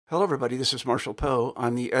Hello, everybody. This is Marshall Poe.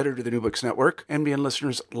 I'm the editor of the New Books Network. NBN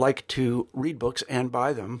listeners like to read books and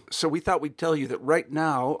buy them. So we thought we'd tell you that right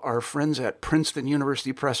now, our friends at Princeton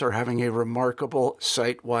University Press are having a remarkable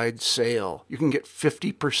site-wide sale. You can get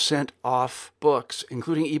 50% off books,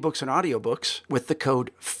 including ebooks and audiobooks, with the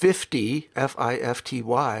code 50,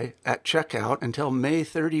 F-I-F-T-Y, at checkout until May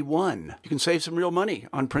 31. You can save some real money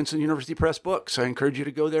on Princeton University Press books. I encourage you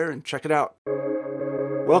to go there and check it out.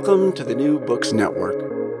 Welcome to the New Books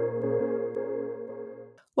Network.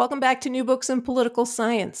 Welcome back to New Books in Political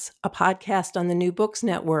Science, a podcast on the New Books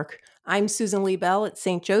Network. I'm Susan Lee Bell at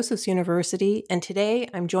St. Joseph's University, and today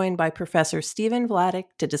I'm joined by Professor Stephen Vladeck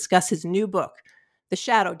to discuss his new book, The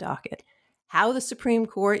Shadow Docket: How the Supreme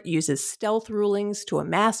Court Uses Stealth Rulings to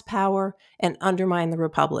Amass Power and Undermine the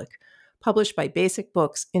Republic, published by Basic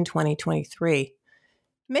Books in 2023.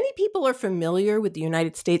 Many people are familiar with the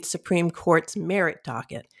United States Supreme Court's merit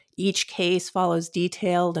docket. Each case follows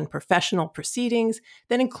detailed and professional proceedings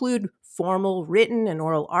that include formal written and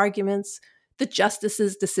oral arguments. The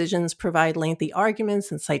justices' decisions provide lengthy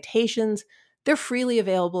arguments and citations. They're freely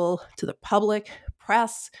available to the public,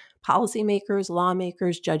 press, policymakers,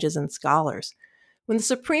 lawmakers, judges, and scholars. When the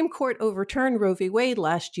Supreme Court overturned Roe v. Wade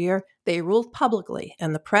last year, they ruled publicly,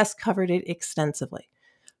 and the press covered it extensively.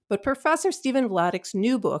 But Professor Stephen Vladeck's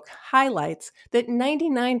new book highlights that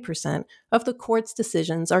 99% of the court's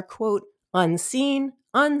decisions are, quote, unseen,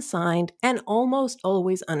 unsigned, and almost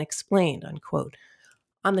always unexplained, unquote,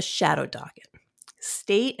 on the shadow docket.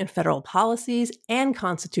 State and federal policies and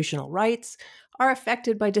constitutional rights are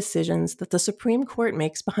affected by decisions that the Supreme Court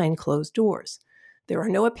makes behind closed doors. There are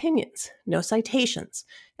no opinions, no citations,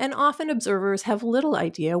 and often observers have little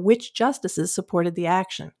idea which justices supported the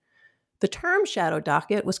action. The term shadow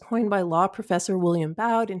docket was coined by law professor William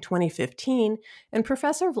Baude in 2015, and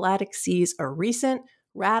Professor Vladeck sees a recent,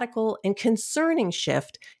 radical, and concerning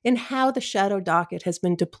shift in how the shadow docket has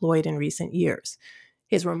been deployed in recent years.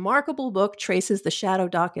 His remarkable book traces the shadow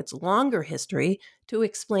docket's longer history to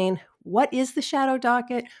explain what is the shadow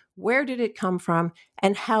docket, where did it come from,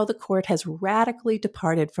 and how the court has radically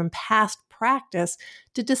departed from past practice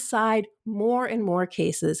to decide more and more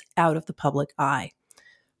cases out of the public eye.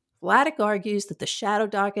 Vladeck argues that the shadow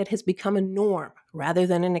docket has become a norm rather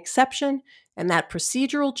than an exception, and that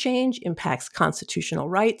procedural change impacts constitutional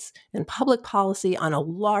rights and public policy on a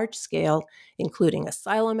large scale, including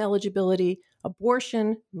asylum eligibility,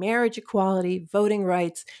 abortion, marriage equality, voting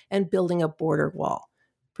rights, and building a border wall.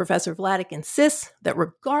 Professor Vladeck insists that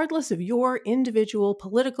regardless of your individual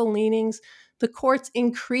political leanings, the court's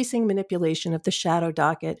increasing manipulation of the shadow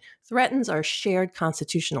docket threatens our shared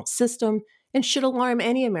constitutional system and should alarm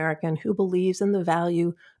any American who believes in the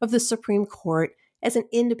value of the Supreme Court as an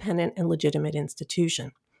independent and legitimate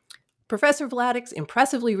institution. Professor Vladeck's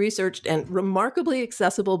impressively researched and remarkably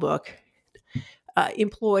accessible book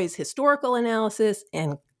employs historical analysis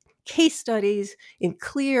and case studies in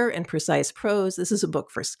clear and precise prose. This is a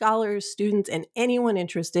book for scholars, students, and anyone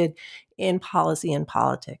interested in policy and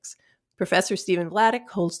politics. Professor Stephen Vladeck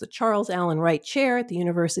holds the Charles Allen Wright Chair at the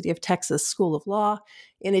University of Texas School of Law.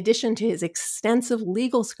 In addition to his extensive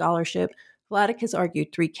legal scholarship, Vladeck has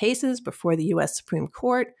argued 3 cases before the U.S. Supreme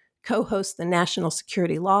Court, co-hosts the National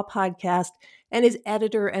Security Law podcast, and is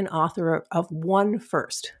editor and author of One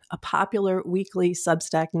First, a popular weekly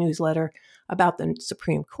Substack newsletter about the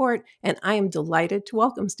Supreme Court. And I am delighted to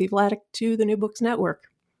welcome Steve Vladeck to the New Books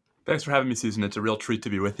Network. Thanks for having me, Susan. It's a real treat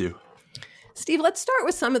to be with you. Steve, let's start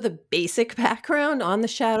with some of the basic background on the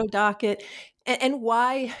shadow docket and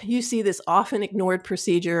why you see this often ignored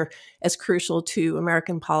procedure as crucial to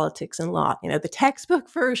American politics and law. You know, the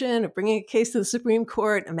textbook version of bringing a case to the Supreme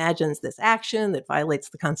Court imagines this action that violates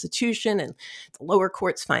the Constitution, and the lower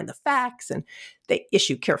courts find the facts, and they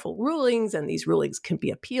issue careful rulings, and these rulings can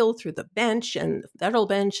be appealed through the bench and the federal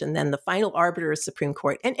bench, and then the final arbiter is Supreme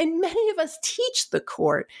Court. And many of us teach the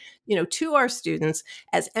court, to our students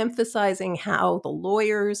as emphasizing how the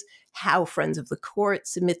lawyers, how friends of the court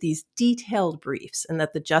submit these detailed briefs, and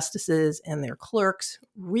that the justices and their clerks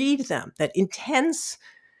read them, that intense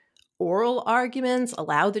oral arguments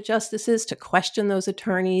allow the justices to question those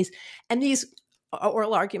attorneys, and these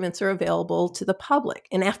oral arguments are available to the public.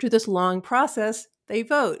 And after this long process, they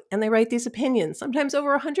vote and they write these opinions, sometimes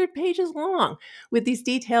over 100 pages long, with these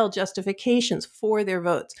detailed justifications for their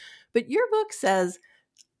votes. But your book says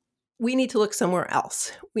we need to look somewhere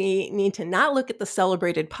else. We need to not look at the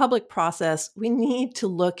celebrated public process. We need to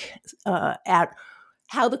look at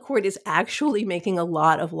how the court is actually making a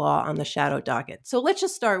lot of law on the shadow docket. So let's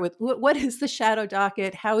just start with what is the shadow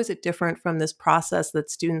docket? How is it different from this process that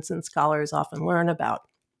students and scholars often learn about?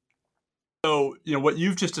 So, what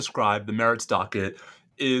you've just described, the merits docket,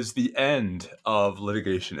 is the end of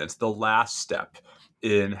litigation. It's the last step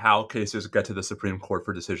in how cases get to the Supreme Court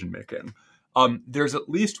for decision making. There's at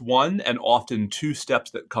least one and often two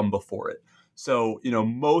steps that come before it. So,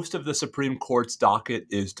 most of the Supreme Court's docket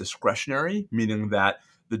is discretionary, meaning that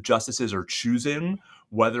the justices are choosing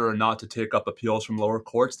whether or not to take up appeals from lower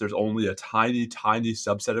courts. There's only a tiny, tiny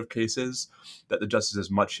subset of cases that the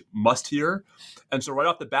justices must hear. And so right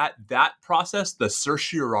off the bat, that process, the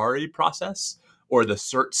certiorari process, or the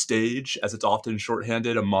cert stage, as it's often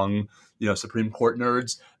shorthanded among, Supreme Court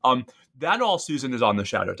nerds, that all, Susan, is on the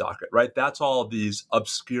shadow docket, right? That's all these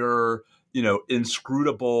obscure,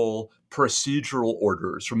 inscrutable procedural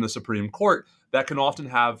orders from the Supreme Court that can often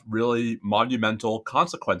have really monumental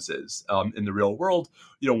consequences in the real world.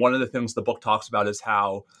 One of the things the book talks about is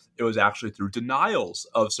how it was actually through denials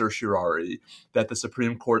of certiorari that the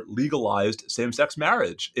Supreme Court legalized same-sex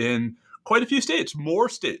marriage in quite a few states, more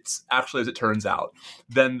states, actually, as it turns out,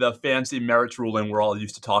 than the fancy merits ruling we're all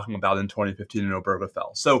used to talking about in 2015 in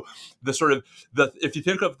Obergefell. So if you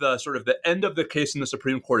think of the end of the case in the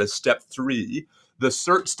Supreme Court as step 3, the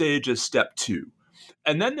cert stage is step 2.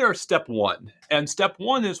 And then there's step 1. And step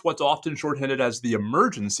 1 is what's often shorthanded as the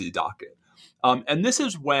emergency docket. And this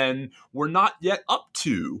is when we're not yet up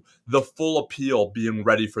to the full appeal being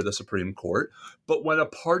ready for the Supreme Court, but when a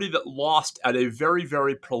party that lost at a very,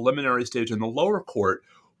 very preliminary stage in the lower court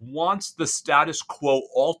wants the status quo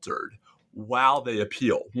altered while they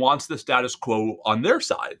appeal, wants the status quo on their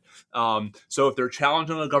side. So if they're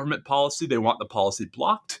challenging a government policy, they want the policy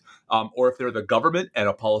blocked. Or if they're the government and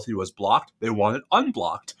a policy was blocked, they want it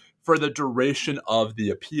unblocked for the duration of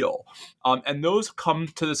the appeal. And those come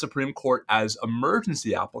to the Supreme Court as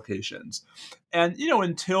emergency applications. And,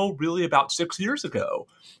 until really about 6 years ago,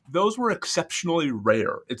 those were exceptionally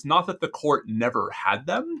rare. It's not that the court never had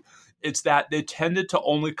them. It's that they tended to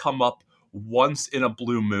only come up once in a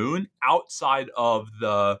blue moon outside of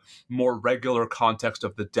the more regular context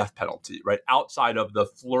of the death penalty, right? Outside of the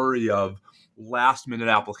flurry of last-minute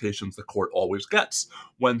applications the court always gets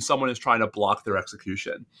when someone is trying to block their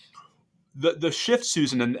execution. The shift,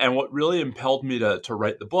 Susan, and what really impelled me to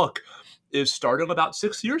write the book is starting about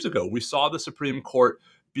 6 years ago. We saw the Supreme Court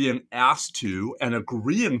being asked to and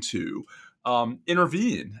agreeing to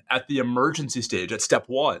intervene at the emergency stage, at step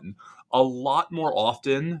 1, a lot more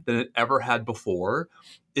often than it ever had before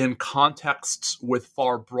in contexts with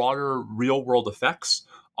far broader real-world effects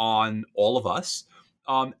on all of us.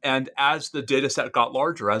 And as the data set got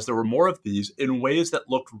larger, as there were more of these, in ways that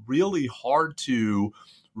looked really hard to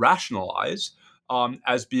rationalize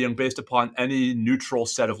as being based upon any neutral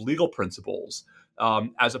set of legal principles,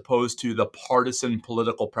 as opposed to the partisan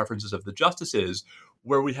political preferences of the justices,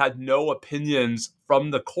 where we had no opinions from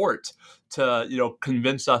the court to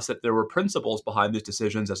convince us that there were principles behind these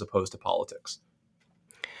decisions as opposed to politics.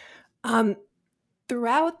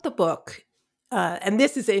 Throughout the book, and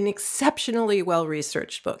this is an exceptionally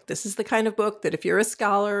well-researched book. This is the kind of book that if you're a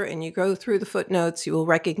scholar and you go through the footnotes, you will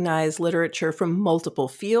recognize literature from multiple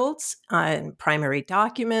fields and primary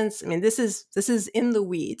documents. I mean, this is in the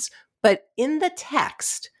weeds. But in the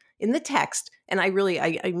text, and I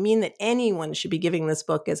mean that anyone should be giving this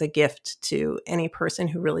book as a gift to any person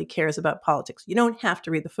who really cares about politics. You don't have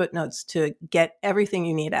to read the footnotes to get everything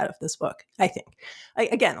you need out of this book, I think.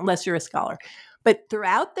 Again, unless you're a scholar. But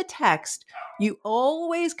throughout the text, you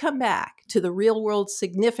always come back to the real world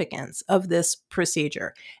significance of this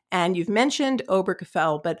procedure. And you've mentioned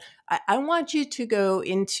Obergefell, but I want you to go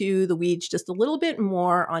into the weeds just a little bit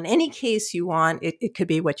more on any case you want. It could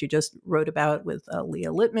be what you just wrote about with Leah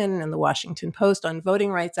Littman and the Washington Post on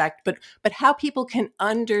Voting Rights Act, but how people can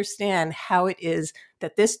understand how it is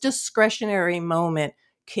that this discretionary moment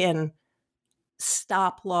can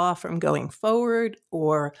stop law from going forward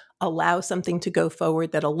or allow something to go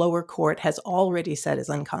forward that a lower court has already said is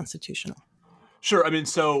unconstitutional. Sure. I mean,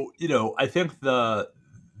 so, I think the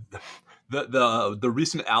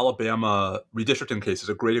recent Alabama redistricting case is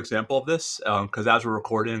a great example of this because as we're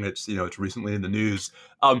recording, it's recently in the news.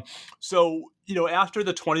 So, after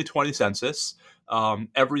the 2020 census,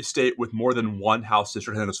 every state with more than one House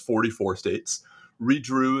district, I think it's 44 states,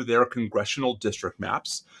 redrew their congressional district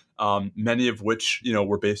maps, many of which,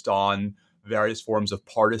 were based on various forms of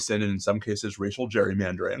partisan and in some cases racial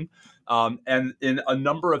gerrymandering. And in a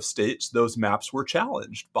number of states, those maps were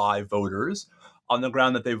challenged by voters on the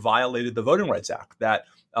ground that they violated the Voting Rights Act, that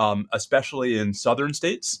especially in southern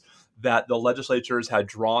states, that the legislatures had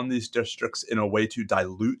drawn these districts in a way to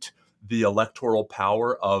dilute the electoral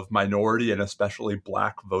power of minority and especially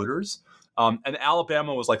Black voters. And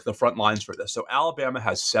Alabama was like the front lines for this. So Alabama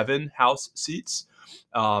has 7 House seats.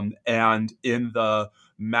 And in the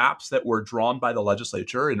maps that were drawn by the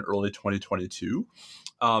legislature in early 2022.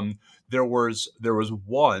 There was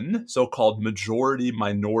one so-called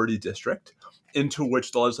majority-minority district into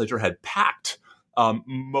which the legislature had packed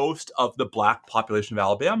most of the Black population of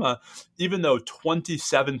Alabama, even though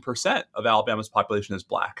 27% of Alabama's population is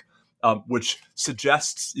Black, which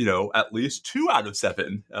suggests, at least 2 out of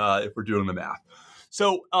 7 if we're doing the math.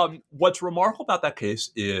 So what's remarkable about that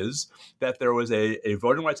case is that there was a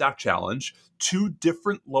Voting Rights Act challenge. 2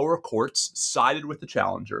 different lower courts sided with the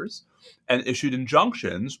challengers and issued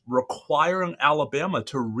injunctions requiring Alabama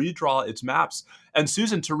to redraw its maps. And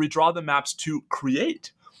Susan, to redraw the maps to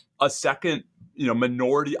create a second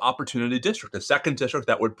minority opportunity district, a second district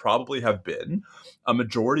that would probably have been a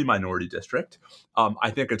majority minority district. I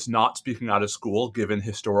think it's not speaking out of school, given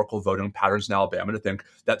historical voting patterns in Alabama, to think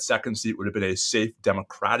that second seat would have been a safe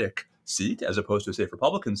Democratic seat as opposed to a safe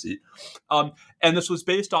Republican seat. And this was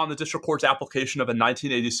based on the district court's application of a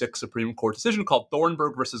 1986 Supreme Court decision called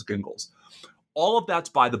Thornburg versus Gingles. All of that's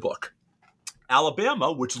by the book.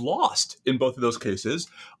 Alabama, which lost in both of those cases,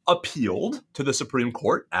 appealed to the Supreme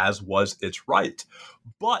Court, as was its right.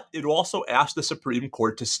 But it also asked the Supreme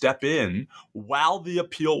Court to step in while the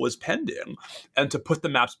appeal was pending and to put the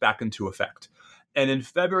maps back into effect. And in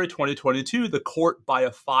February 2022, the court, by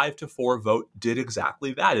a 5-4 vote, did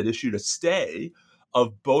exactly that. It issued a stay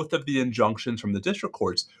of both of the injunctions from the district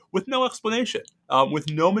courts with no explanation, with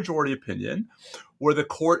no majority opinion, where the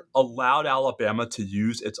court allowed Alabama to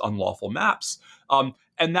use its unlawful maps.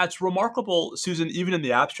 And that's remarkable, Susan, even in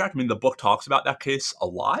the abstract. I mean, the book talks about that case a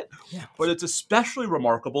lot, but it's especially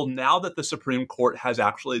remarkable now that the Supreme Court has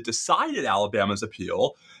actually decided Alabama's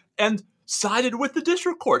appeal and sided with the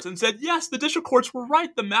district courts and said, yes, the district courts were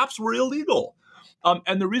right, the maps were illegal.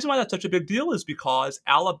 And the reason why that's such a big deal is because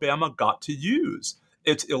Alabama got to use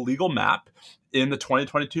its illegal map in the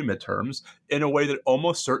 2022 midterms in a way that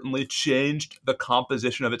almost certainly changed the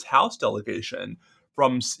composition of its House delegation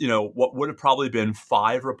from, what would have probably been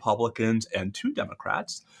 5 Republicans and 2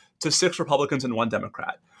 Democrats to 6 Republicans and 1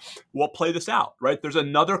 Democrat. We'll play this out, right? There's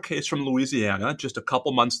another case from Louisiana just a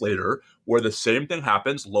couple months later where the same thing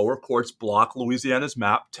happens. Lower courts block Louisiana's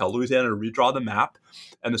map, tell Louisiana to redraw the map,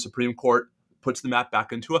 and the Supreme Court puts the map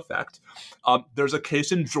back into effect. There's a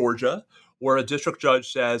case in Georgia where a district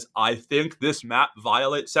judge says, I think this map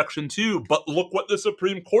violates Section 2, but look what the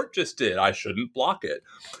Supreme Court just did. I shouldn't block it.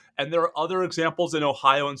 And there are other examples in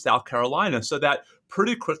Ohio and South Carolina, so that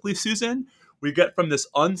pretty quickly, Susan, we get from this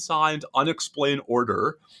unsigned, unexplained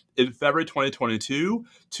order in February 2022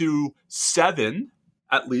 to 7,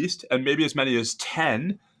 at least, and maybe as many as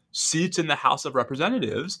 10 seats in the House of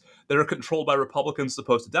Representatives that are controlled by Republicans as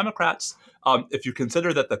opposed to Democrats. If you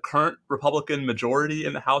consider that the current Republican majority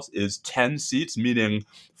in the House is 10 seats, meaning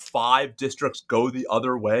 5 districts go the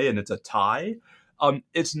other way and it's a tie,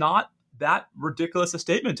 it's not that ridiculous a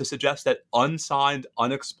statement to suggest that unsigned,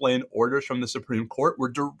 unexplained orders from the Supreme Court were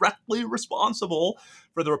directly responsible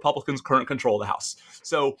for the Republicans' current control of the House.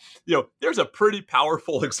 So, there's a pretty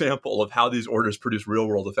powerful example of how these orders produce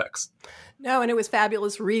real-world effects. No, and it was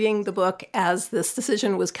fabulous reading the book as this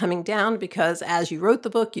decision was coming down, because as you wrote the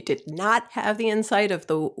book, you did not have the insight of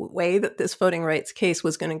the way that this voting rights case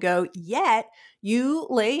was going to go. Yet, you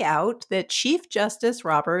lay out that Chief Justice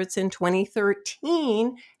Roberts in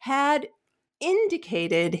 2013 had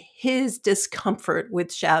indicated his discomfort with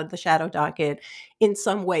the shadow docket in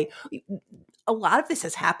some way. A lot of this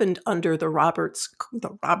has happened under the Roberts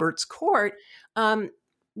court.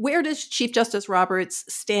 Where does Chief Justice Roberts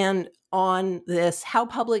stand on this? How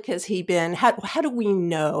public has he been? How do we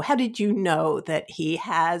know? How did you know that he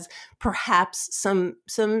has perhaps some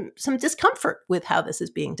discomfort with how this is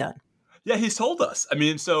being done? Yeah, he's told us. I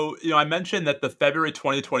mean, so, I mentioned that the February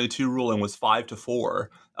 2022 ruling was 5-4.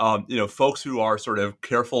 Folks who are sort of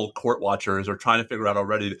careful court watchers are trying to figure out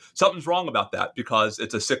already something's wrong about that because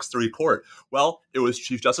it's a 6-3 court. Well, it was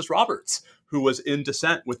Chief Justice Roberts who was in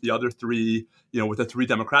dissent with the other 3, with the 3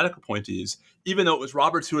 Democratic appointees, even though it was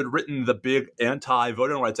Roberts who had written the big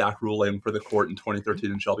anti-Voting Rights Act ruling for the court in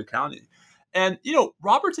 2013 in Shelby County. And,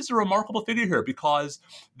 Roberts is a remarkable figure here because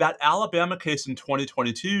that Alabama case in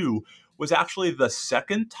 2022 was actually the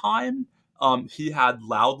second time he had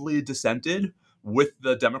loudly dissented with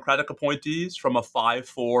the Democratic appointees from a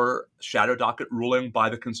 5-4 shadow docket ruling by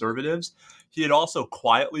the conservatives. He had also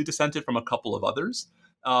quietly dissented from a couple of others.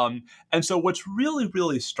 And so what's really,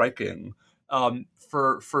 really striking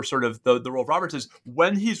for sort of the role of Roberts is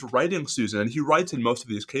when he's writing, Susan, and he writes in most of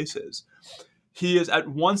these cases, he is at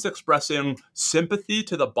once expressing sympathy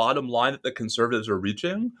to the bottom line that the conservatives are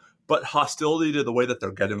reaching, but hostility to the way that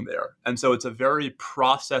they're getting there. And so it's a very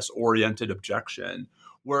process-oriented objection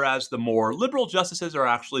whereas the more liberal justices are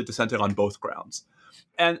actually dissenting on both grounds.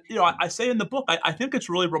 And, I say in the book, I think it's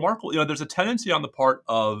really remarkable. There's a tendency on the part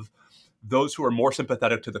of those who are more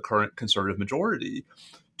sympathetic to the current conservative majority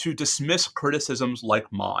to dismiss criticisms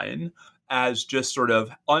like mine as just sort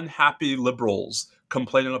of unhappy liberals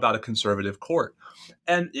complaining about a conservative court.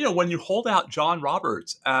 And, when you hold out John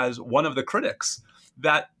Roberts as one of the critics,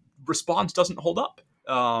 that response doesn't hold up.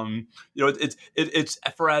 It's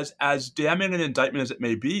for as damning an indictment as it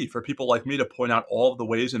may be for people like me to point out all of the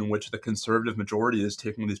ways in which the conservative majority is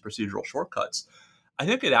taking these procedural shortcuts. I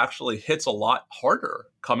think it actually hits a lot harder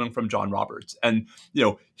coming from John Roberts. And,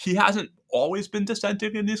 he hasn't always been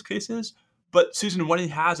dissenting in these cases, but Susan, when he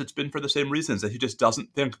has, it's been for the same reasons, that he just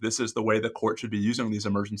doesn't think this is the way the court should be using these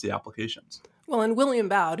emergency applications. Well, and William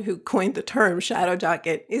Bowd, who coined the term shadow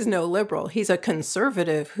docket, is no liberal. He's a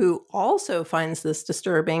conservative who also finds this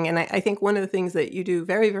disturbing. And I think one of the things that you do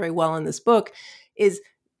very, very well in this book is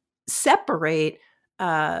separate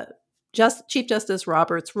Chief Justice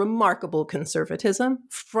Roberts' remarkable conservatism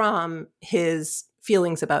from his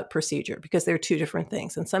feelings about procedure, because they're two different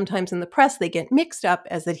things. And sometimes in the press, they get mixed up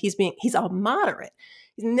as that he's a moderate.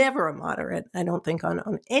 He's never a moderate, I don't think,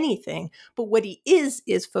 on anything. But what he is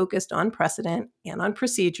focused on precedent and on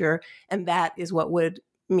procedure. And that is what would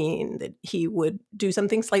mean that he would do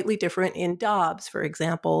something slightly different in Dobbs, for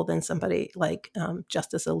example, than somebody like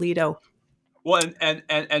Justice Alito. Well,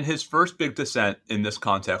 and his first big dissent in this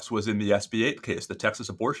context was in the SB 8 case, the Texas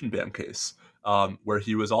abortion ban case, where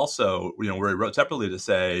he was also, where he wrote separately to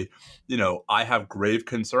say, I have grave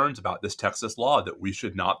concerns about this Texas law that we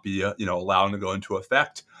should not be, allowing to go into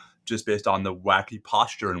effect just based on the wacky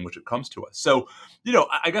posture in which it comes to us. So,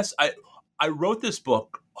 I guess I wrote this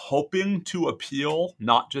book hoping to appeal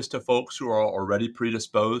not just to folks who are already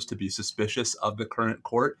predisposed to be suspicious of the current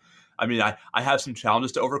court. I mean, I have some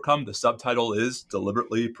challenges to overcome. The subtitle is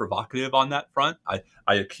deliberately provocative on that front. I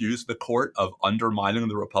accuse the court of undermining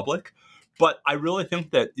the republic. But I really think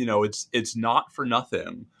that, it's not for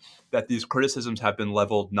nothing that these criticisms have been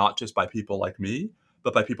leveled not just by people like me,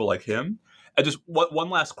 but by people like him. And just one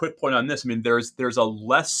last quick point on this. I mean, there's a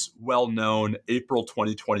less well-known April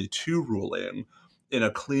 2022 ruling in a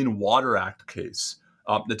Clean Water Act case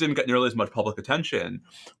that didn't get nearly as much public attention,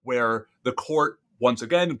 where the court once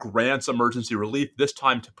again grants emergency relief, this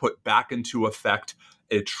time to put back into effect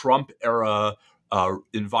a Trump-era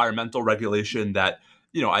environmental regulation that,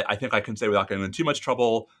 I think I can say without getting into too much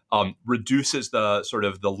trouble, reduces the sort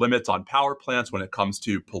of the limits on power plants when it comes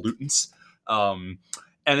to pollutants.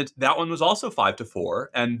 And that one was also 5-4.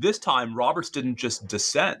 And this time, Roberts didn't just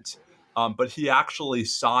dissent, but he actually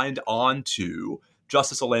signed on to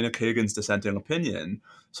Justice Elena Kagan's dissenting opinion,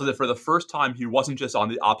 so that for the first time, he wasn't just on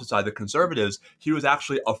the opposite side of the conservatives, he was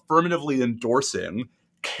actually affirmatively endorsing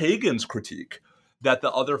Kagan's critique that the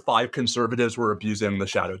other 5 conservatives were abusing the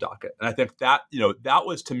shadow docket. And I think that, that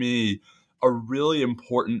was to me a really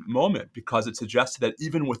important moment, because it suggested that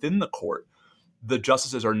even within the court, the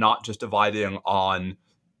justices are not just dividing on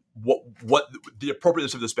what the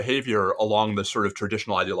appropriateness of this behavior along the sort of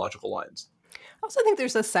traditional ideological lines. I also think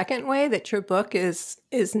there's a second way that your book is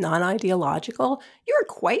non-ideological. You're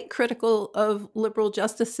quite critical of liberal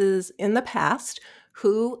justices in the past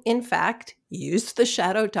who, in fact, used the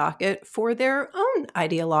shadow docket for their own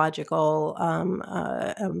ideological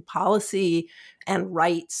policy and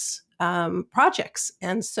rights projects.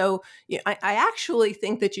 And so I actually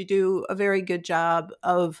think that you do a very good job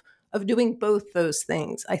of doing both those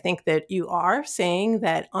things. I think that you are saying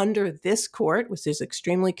that under this court, which is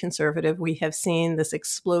extremely conservative, we have seen this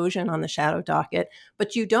explosion on the shadow docket,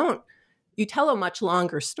 but you tell a much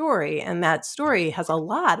longer story, and that story has a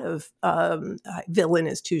lot of, villain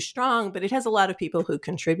is too strong, but it has a lot of people who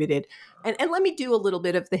contributed. And let me do a little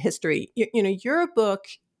bit of the history. Your book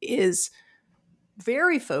is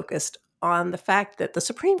very focused on the fact that the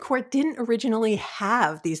Supreme Court didn't originally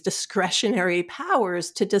have these discretionary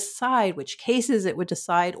powers to decide which cases it would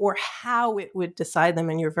decide or how it would decide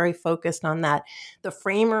them. And you're very focused on that. The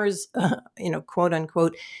framers, quote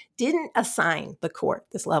unquote, didn't assign the court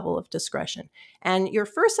this level of discretion. And your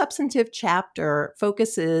first substantive chapter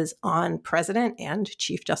focuses on President and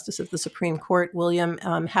Chief Justice of the Supreme Court, William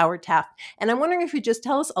Howard Taft. And I'm wondering if you just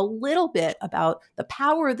tell us a little bit about the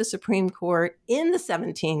power of the Supreme Court in the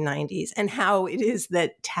 1790s and how it is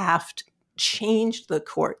that Taft changed the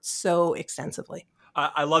court so extensively.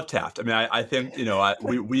 I love Taft. I mean, I think,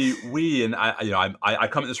 we and I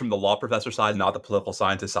come at this from the law professor side, not the political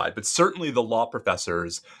scientist side, but certainly the law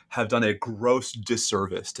professors have done a gross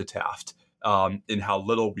disservice to Taft in how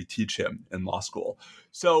little we teach him in law school.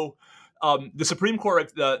 So The Supreme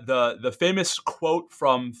Court, the famous quote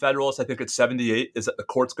from Federalists, I think it's 78, is that the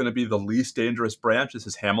court's going to be the least dangerous branch. This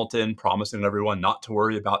is Hamilton promising everyone not to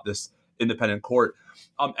worry about this independent court.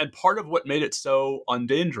 And part of what made it so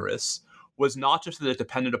undangerous was not just that it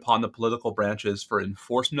depended upon the political branches for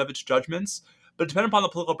enforcement of its judgments, but it depended upon the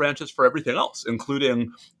political branches for everything else,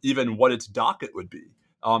 including even what its docket would be.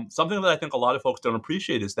 Something that I think a lot of folks don't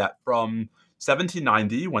appreciate is that from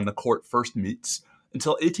 1790, when the court first meets,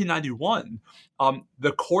 until 1891,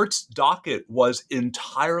 the court's docket was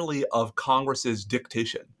entirely of Congress's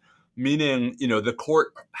dictation, meaning, the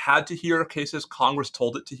court had to hear cases Congress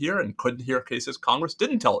told it to hear and couldn't hear cases Congress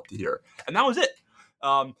didn't tell it to hear. And that was it.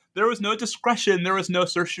 There was no discretion. There was no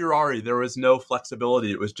certiorari. There was no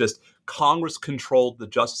flexibility. It was just Congress controlled the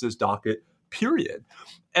justice's docket, period.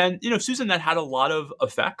 And, Susan, that had a lot of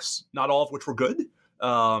effects, not all of which were good,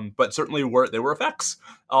 but certainly they were effects,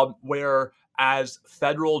 where as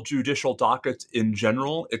federal judicial dockets in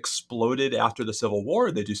general exploded after the Civil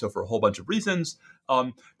War, they do so for a whole bunch of reasons.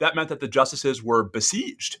 That meant that the justices were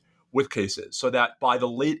besieged with cases, so that by the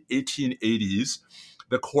late 1880s,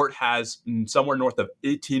 the court has somewhere north of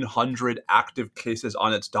 1,800 active cases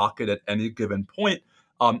on its docket at any given point,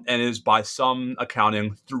 and is, by some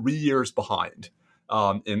accounting, 3 years behind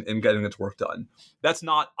in getting its work done. That's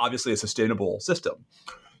not obviously a sustainable system.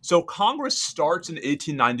 So Congress starts in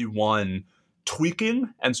 1891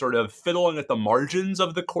 tweaking and sort of fiddling at the margins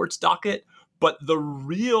of the court's docket, but the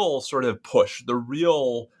real sort of push, the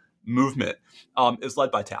real movement is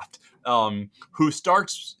led by Taft, who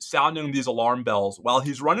starts sounding these alarm bells while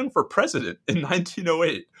he's running for president in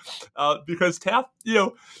 1908. Because Taft,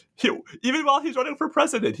 even while he's running for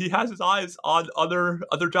president, he has his eyes on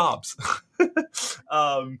other jobs.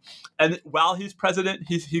 And while he's president,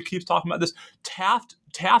 he keeps talking about this.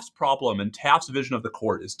 Taft's problem and Taft's vision of the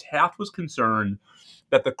court is Taft was concerned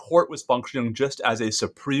that the court was functioning just as a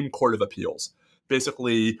Supreme Court of Appeals,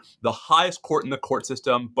 basically the highest court in the court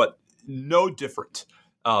system, but no different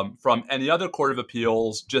from any other court of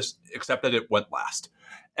appeals, just except that it went last.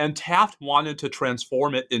 And Taft wanted to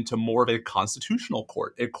transform it into more of a constitutional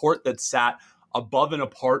court, a court that sat above and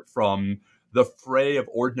apart from the fray of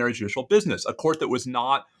ordinary judicial business, a court that was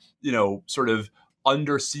not, sort of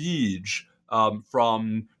under siege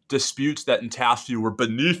from disputes that in Taft's view were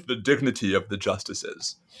beneath the dignity of the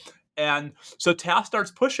justices. And so Taft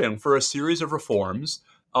starts pushing for a series of reforms,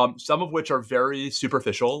 some of which are very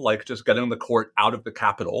superficial, like just getting the court out of the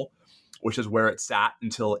Capitol, which is where it sat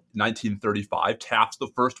until 1935. Taft's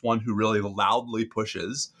the first one who really loudly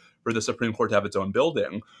pushes for the Supreme Court to have its own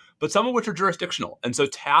building, but some of which are jurisdictional. And so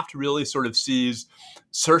Taft really sort of sees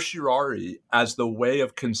certiorari as the way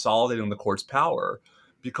of consolidating the court's power,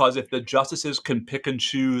 because if the justices can pick and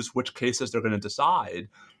choose which cases they're going to decide,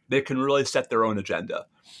 they can really set their own agenda.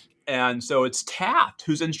 And so it's Taft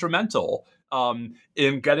who's instrumental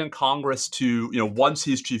in getting Congress to, once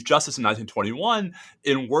he's Chief Justice in 1921,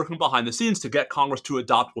 in working behind the scenes to get Congress to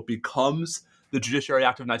adopt what becomes the Judiciary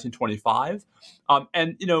Act of 1925.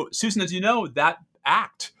 And, Susan, as you know, that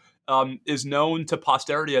act is known to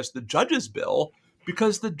posterity as the Judge's Bill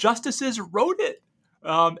because the justices wrote it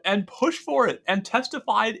and pushed for it and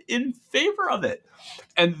testified in favor of it.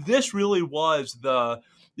 And this really was the,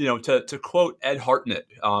 to quote Ed Hartnett,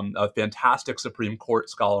 a fantastic Supreme Court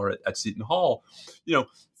scholar at Seton Hall,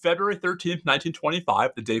 February 13th,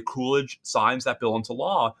 1925, the day Coolidge signs that bill into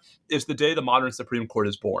law, is the day the modern Supreme Court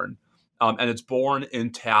is born. And it's born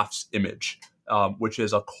in Taft's image, which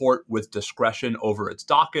is a court with discretion over its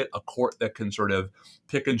docket, a court that can sort of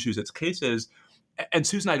pick and choose its cases. And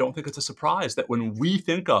Susan, I don't think it's a surprise that when we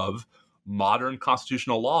think of modern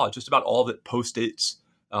constitutional law, just about all of it postdates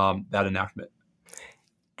that enactment.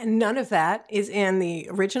 And none of that is in the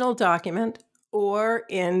original document or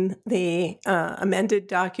in the amended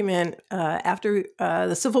document after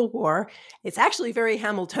the Civil War. It's actually very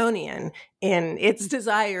Hamiltonian in its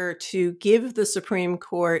desire to give the Supreme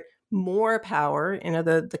Court more power.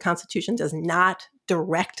 The Constitution does not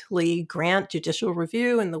directly grant judicial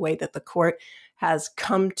review in the way that the court has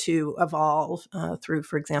come to evolve through,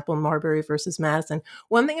 for example, Marbury versus Madison.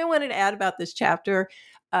 One thing I wanted to add about this chapter,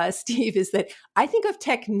 Steve, is that I think of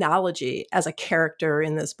technology as a character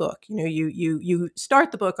in this book. You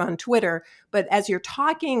start the book on Twitter, but as you're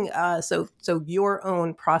talking, so your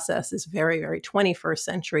own process is very, very 21st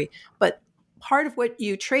century. But part of what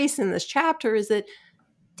you trace in this chapter is that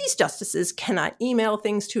these justices cannot email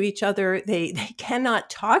things to each other. They cannot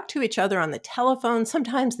talk to each other on the telephone.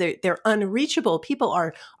 Sometimes they're unreachable. People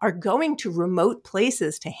are going to remote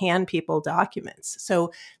places to hand people documents.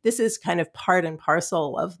 So this is kind of part and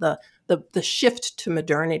parcel of the shift to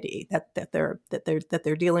modernity that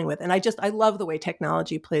they're dealing with. And I love the way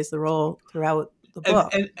technology plays the role throughout the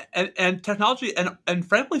book. And technology and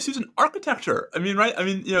frankly, Susan, architecture. I mean, right? I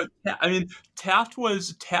mean, Taft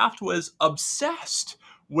was obsessed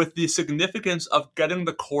with the significance of getting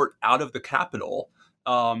the court out of the Capitol,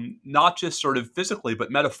 not just sort of physically,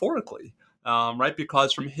 but metaphorically. Right?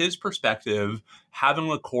 Because from his perspective,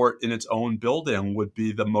 having a court in its own building would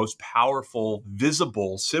be the most powerful,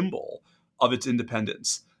 visible symbol of its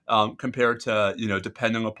independence, compared to,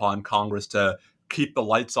 depending upon Congress to keep the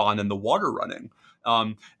lights on and the water running.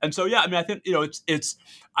 And so, yeah, I mean, I think, it's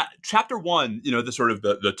chapter one, the sort of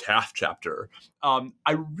the Taft chapter.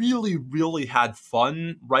 I really, really had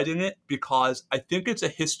fun writing it because I think it's a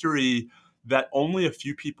history that only a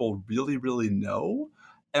few people really, really know.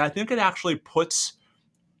 And I think it actually puts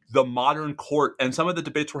the modern court and some of the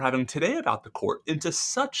debates we're having today about the court into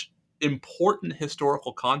such important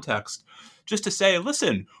historical context, just to say,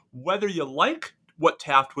 listen, whether you like what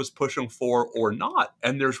Taft was pushing for or not,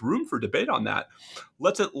 and there's room for debate on that,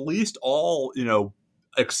 let's at least all,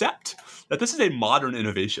 accept that this is a modern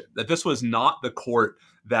innovation, that this was not the court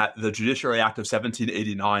that the Judiciary Act of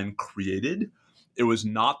 1789 created. It was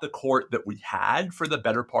not the court that we had for the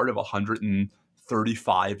better part of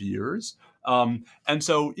 135 years. And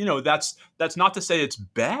so, that's not to say it's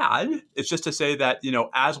bad. It's just to say that,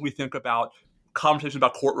 as we think about conversations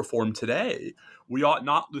about court reform today, we ought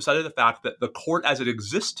not lose sight of the fact that the court as it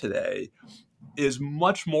exists today is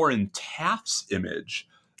much more in Taft's image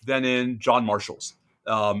than in John Marshall's,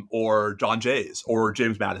 or John Jay's, or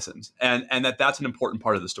James Madison's, and that's an important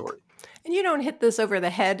part of the story. And you don't hit this over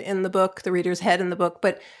the head in the book, the reader's head in the book,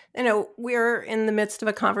 but we're in the midst of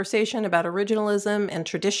a conversation about originalism and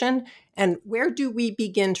tradition. And where do we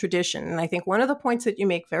begin tradition? And I think one of the points that you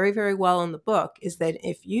make very, very well in the book is that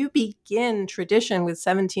if you begin tradition with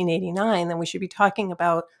 1789, then we should be talking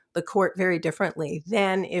about the court very differently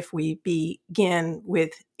than if we begin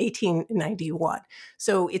with 1891.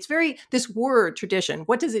 So it's this word tradition,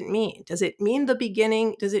 what does it mean? Does it mean the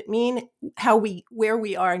beginning? Does it mean where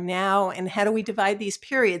we are now, and how do we divide these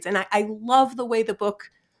periods? And I love the way the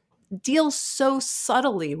book deals so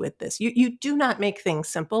subtly with this. You do not make things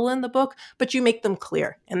simple in the book, but you make them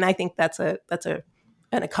clear. And I think that's an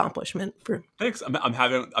accomplishment for. Thanks. I'm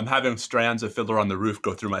having strands of Fiddler on the Roof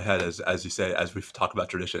go through my head as you say, as we talk about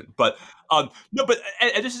tradition. But no, but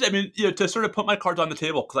I just, to sort of put my cards on the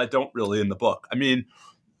table, because I don't really in the book. I mean,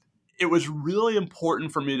 it was really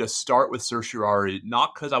important for me to start with certiorari,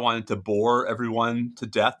 not because I wanted to bore everyone to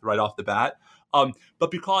death right off the bat,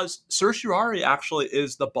 but because certiorari actually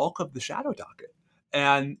is the bulk of the shadow docket.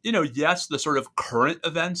 And, yes, the sort of current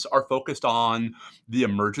events are focused on the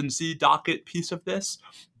emergency docket piece of this.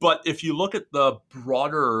 But if you look at the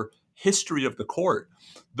broader history of the court,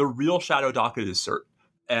 the real shadow docket is cert.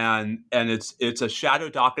 And it's a shadow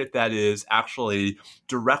docket that is actually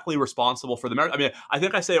directly responsible for the merit. I mean, I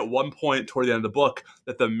think I say at one point toward the end of the book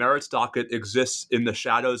that the merits docket exists in the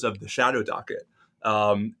shadows of the shadow docket.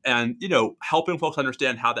 And, helping folks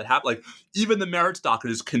understand how that happened. Like, even the merits docket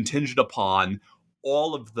is contingent upon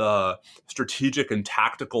all of the strategic and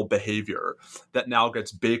tactical behavior that now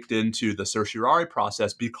gets baked into the certiorari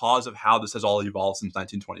process because of how this has all evolved since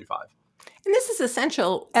 1925. And this is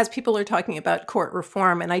essential as people are talking about court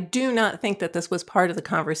reform, and I do not think that this was part of the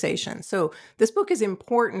conversation. So this book is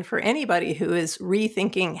important for anybody who is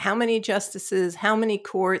rethinking how many justices, how many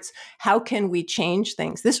courts, how can we change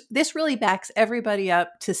things. This really backs everybody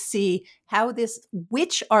up to see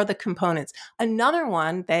which are the components. Another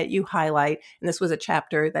one that you highlight, and this was a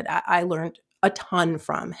chapter that I learned a ton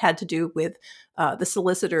from, had to do with the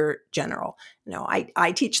Solicitor General.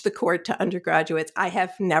 I teach the court to undergraduates. I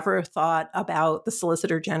have never thought about the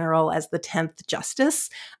Solicitor General as the 10th justice,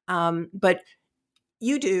 but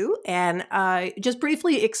you do. And just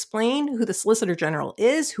briefly explain who the Solicitor General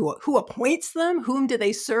is, who appoints them, whom do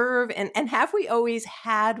they serve, and have we always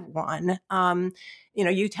had one?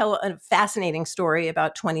 You tell a fascinating story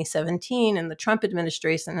about 2017 and the Trump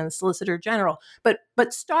administration and the Solicitor General,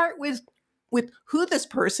 but start with who this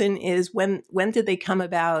person is, when did they come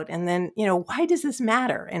about, and then, why does this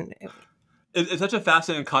matter? And it's such a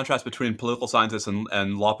fascinating contrast between political scientists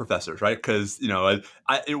and law professors, right? Because,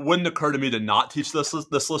 it wouldn't occur to me to not teach the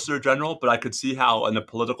Solicitor General, but I could see how in a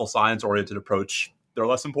political science-oriented approach, they're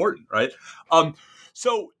less important, right?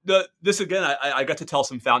 So this again, I got to tell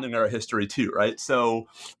some founding era history too, right? So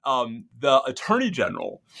the Attorney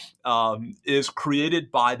General is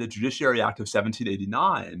created by the Judiciary Act of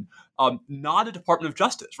 1789, not a Department of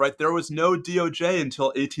Justice, right? There was no DOJ until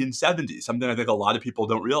 1870, something I think a lot of people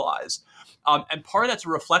don't realize. And part of that's a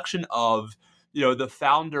reflection of, the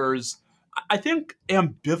founders, I think,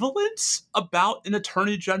 ambivalence about an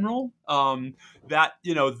attorney general, that,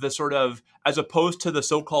 the sort of, as opposed to the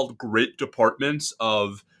so-called great departments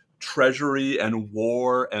of treasury and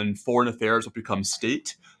war and foreign affairs, which become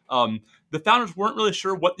state, the founders weren't really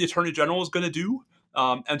sure what the attorney general was going to do.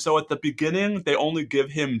 And so at the beginning, they only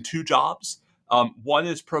give him two jobs. One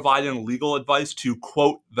is providing legal advice to,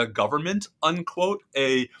 quote, the government, unquote,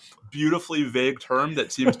 a beautifully vague term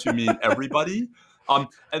that seems to mean everybody. And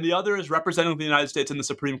the other is representing the United States in the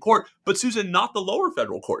Supreme Court, but Susan, not the lower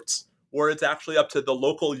federal courts, where it's actually up to the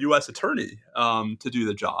local U.S. attorney to do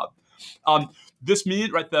the job. This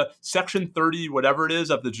means, right, the Section 30, whatever it is,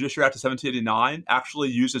 of the Judiciary Act of 1789 actually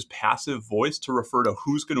uses passive voice to refer to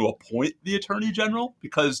who's going to appoint the attorney general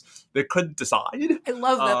because they couldn't decide. I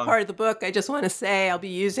love that part of the book. I just want to say I'll be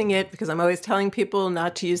using it because I'm always telling people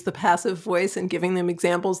not to use the passive voice and giving them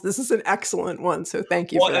examples. This is an excellent one, so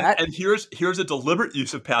thank you for that. And here's a deliberate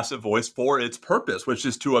use of passive voice for its purpose, which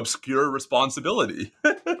is to obscure responsibility.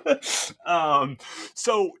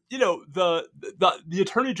 So, the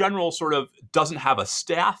attorney general sort of doesn't have a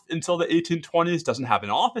staff until the 1820s, doesn't have an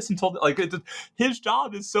office until his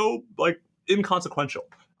job is so inconsequential.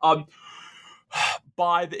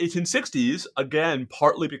 By the 1860s, again,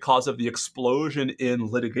 partly because of the explosion in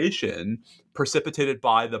litigation precipitated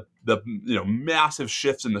by the massive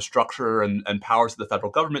shifts in the structure and powers of the federal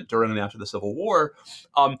government during and after the Civil War,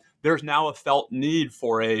 there's now a felt need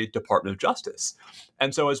for a Department of Justice.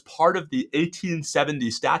 And so as part of the 1870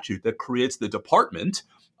 statute that creates the department,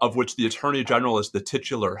 of which the Attorney General is the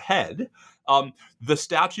titular head, the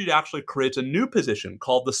statute actually creates a new position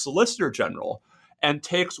called the Solicitor General, and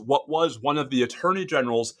takes what was one of the Attorney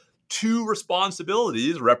General's two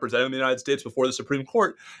responsibilities, representing the United States before the Supreme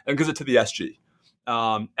Court, and gives it to the SG.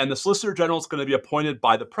 And the Solicitor General is going to be appointed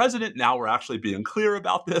by the president. Now we're actually being clear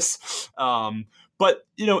about this. But,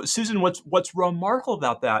 Susan, what's remarkable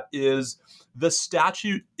about that is the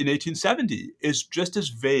statute in 1870 is just as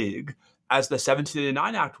vague as the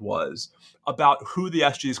 1789 Act was about who the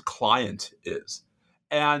SG's client is.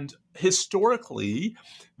 And historically,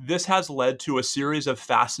 this has led to a series of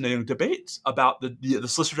fascinating debates about the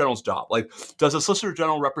Solicitor General's job. Like, does the Solicitor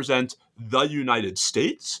General represent the United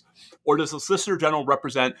States, or does the Solicitor General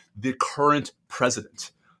represent the current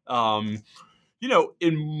president?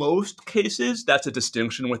 In most cases, that's a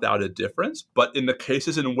distinction without a difference. But in the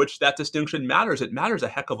cases in which that distinction matters, it matters a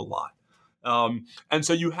heck of a lot. And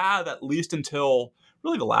so you have, at least until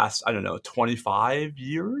really the last, 25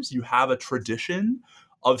 years, you have a tradition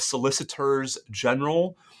of solicitors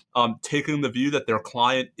general taking the view that their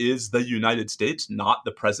client is the United States, not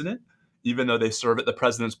the president, even though they serve at the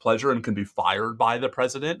president's pleasure and can be fired by the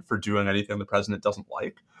president for doing anything the president doesn't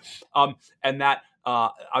like. And that,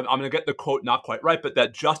 I'm going to get the quote not quite right, but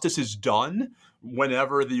that justice is done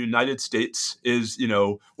whenever the United States is,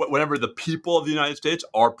 whenever the people of the United States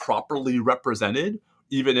are properly represented,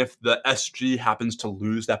 even if the SG happens to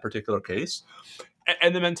lose that particular case.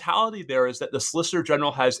 And the mentality there is that the Solicitor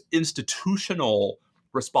General has institutional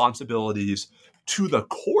responsibilities to the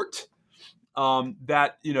court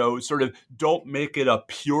that, sort of don't make it a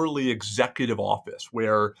purely executive office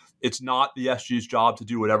where it's not the SG's job to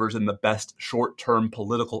do whatever's in the best short-term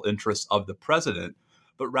political interests of the president,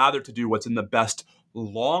 but rather to do what's in the best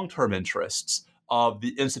long-term interests of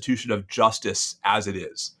the institution of justice as it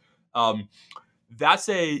is. That's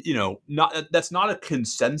that's not a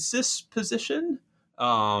consensus position,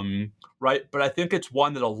 right? But I think it's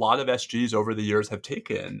one that a lot of SGs over the years have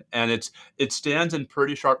taken, and it stands in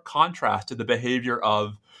pretty sharp contrast to the behavior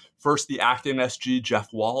of first the acting SG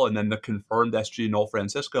Jeff Wall, and then the confirmed SG Noel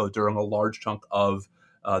Francisco during a large chunk of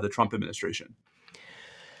the Trump administration.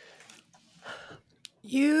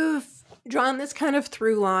 You've drawn this kind of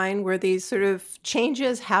through line where these sort of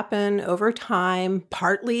changes happen over time,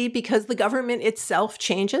 partly because the government itself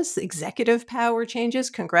changes, executive power changes,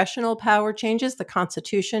 congressional power changes, the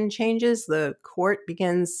Constitution changes, the court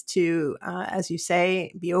begins to, as you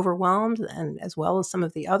say, be overwhelmed, and as well as some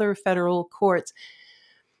of the other federal courts.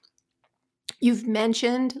 You've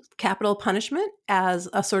mentioned capital punishment as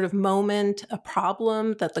a sort of moment, a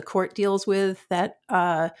problem that the court deals with, that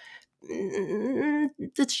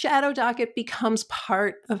the shadow docket becomes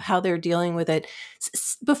part of how they're dealing with it.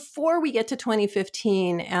 Before we get to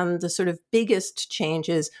 2015 and the sort of biggest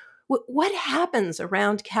changes, What happens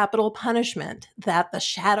around capital punishment that the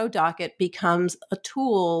shadow docket becomes a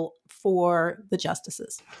tool for the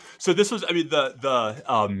justices? So this was, I mean,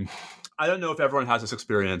 I don't know if everyone has this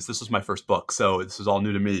experience. This was my first book, so this is all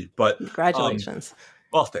new to me. But Congratulations.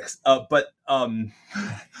 Well, thanks. But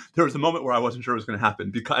there was a moment where I wasn't sure it was going to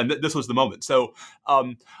happen, and this was the moment. So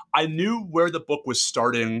I knew where the book was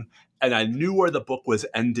starting, and I knew where the book was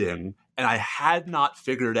ending, and I had not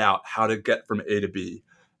figured out how to get from A to B.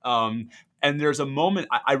 And there's a moment,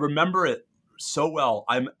 I remember it so well.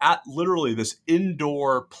 I'm at literally this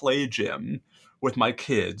indoor play gym with my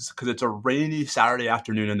kids because it's a rainy Saturday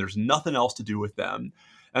afternoon and there's nothing else to do with them.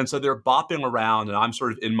 And so they're bopping around and I'm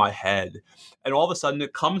sort of in my head. And all of a sudden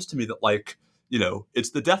it comes to me that, like, you know, it's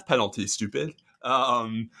the death penalty, stupid.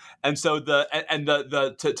 And so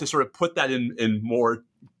to sort of put that in more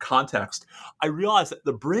context, I realized that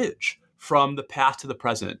the bridge from the past to the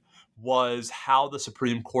present was how the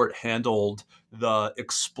Supreme Court handled the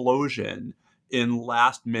explosion in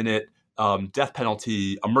last minute death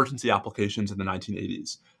penalty emergency applications in the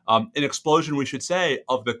 1980s. An explosion, we should say,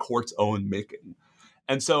 of the court's own making.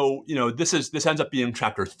 And so, you know, this ends up being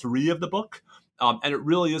chapter 3 of the book. And it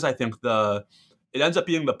really is, I think, it ends up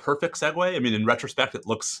being the perfect segue. I mean, in retrospect, it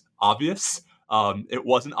looks obvious. It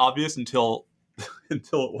wasn't obvious until it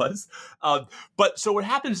was. But so what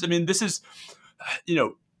happens, I mean, this is, you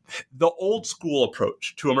know, the old school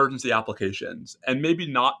approach to emergency applications, and maybe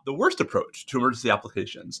not the worst approach to emergency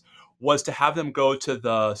applications, was to have them go to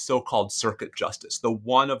the so-called circuit justice, the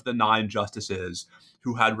one of the 9 justices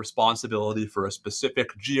who had responsibility for a specific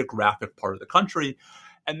geographic part of the country.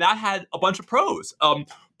 And that had a bunch of pros.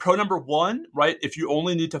 Pro number 1, right? If you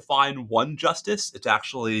only need to find one justice, it's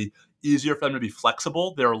actually easier for them to be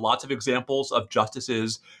flexible. There are lots of examples of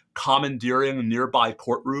justices commandeering nearby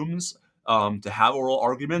courtrooms to have oral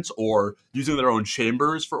arguments, or using their own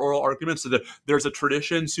chambers for oral arguments. So there's a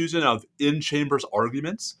tradition, Susan, of in-chambers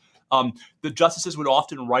arguments. The justices would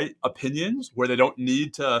often write opinions where they don't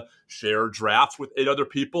need to share drafts with 8 other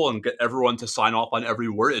people and get everyone to sign off on every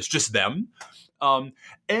word. It's just them.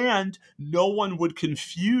 And no one would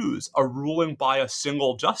confuse a ruling by a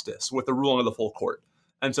single justice with the ruling of the full court.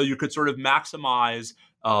 And so you could sort of maximize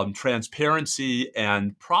transparency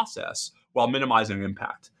and process while minimizing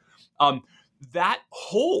impact. That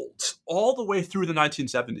holds all the way through the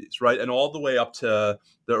 1970s, right? And all the way up to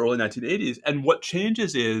the early 1980s. And what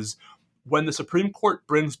changes is when the Supreme Court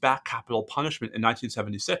brings back capital punishment in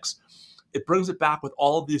 1976, it brings it back with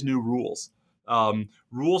all of these new rules.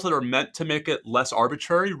 Rules that are meant to make it less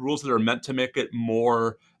arbitrary, rules that are meant to make it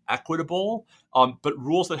more equitable, but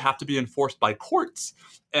rules that have to be enforced by courts.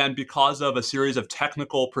 And because of a series of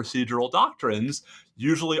technical procedural doctrines,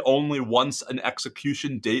 usually only once an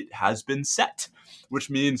execution date has been set, which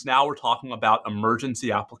means now we're talking about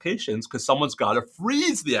emergency applications because someone's got to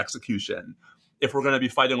freeze the execution if we're going to be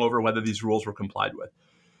fighting over whether these rules were complied with.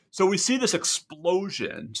 So we see this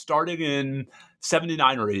explosion starting in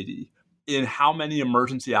 79 or 80 in how many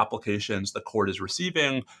emergency applications the court is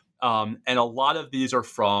receiving. And a lot of these are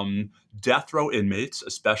from death row inmates,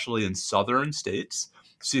 especially in southern states,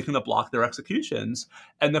 seeking to block their executions.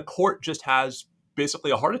 And the court just has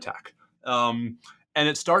basically a heart attack. And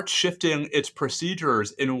it starts shifting its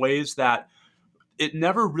procedures in ways that it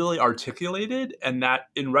never really articulated and that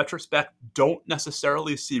in retrospect don't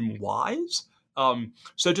necessarily seem wise.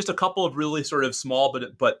 So just a couple of really sort of small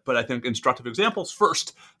but I think instructive examples.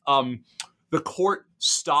 First, the court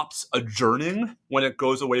stops adjourning when it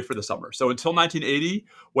goes away for the summer. So until 1980,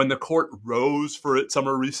 when the court rose for its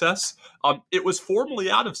summer recess, it was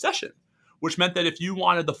formally out of session, which meant that if you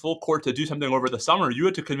wanted the full court to do something over the summer, you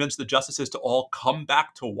had to convince the justices to all come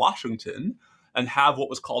back to Washington and have what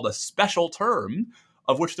was called a special term,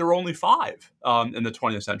 of which there were only 5 in the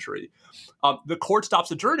 20th century. The court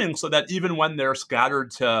stops adjourning so that even when they're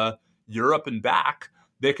scattered to Europe and back,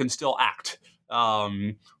 they can still act.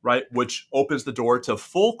 Right, which opens the door to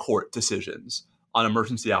full court decisions on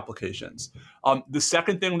emergency applications. The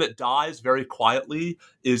second thing that dies very quietly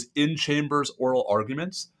is in-chambers oral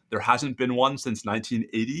arguments. There hasn't been one since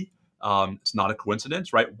 1980. It's not a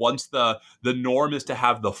coincidence, right? Once the norm is to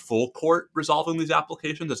have the full court resolving these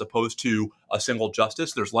applications as opposed to a single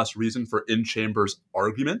justice, there's less reason for in-chambers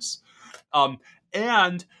arguments.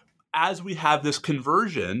 And as we have this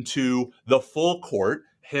conversion to the full court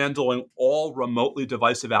handling all remotely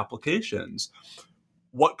divisive applications,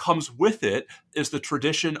 what comes with it is the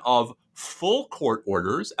tradition of full court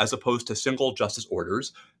orders, as opposed to single justice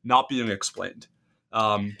orders, not being explained.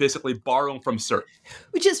 basically borrowing from cert.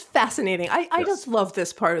 Which is fascinating. I Yes. just love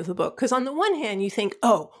this part of the book because on the one hand, you think,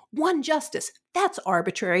 oh, one justice, that's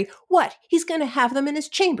arbitrary. What? He's going to have them in his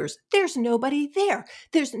chambers. There's nobody there.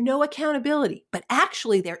 There's no accountability. But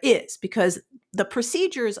actually there is, because the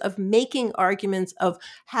procedures of making arguments, of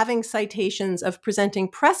having citations, of presenting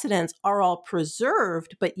precedents are all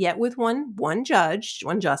preserved, but yet with one judge,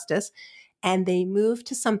 one justice. And they move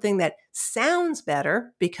to something that sounds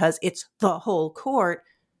better because it's the whole court.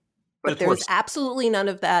 But there's worse. absolutely none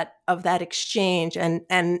of that exchange and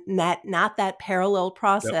not that parallel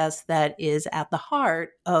process that is at the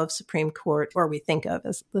heart of Supreme Court, or we think of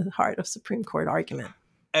as the heart of Supreme Court argument.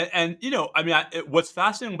 And what's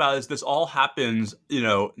fascinating about it is this all happens,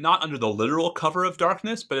 not under the literal cover of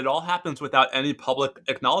darkness, but it all happens without any public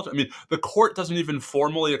acknowledgement. I mean, the court doesn't even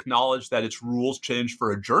formally acknowledge that its rules changed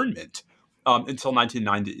for adjournment until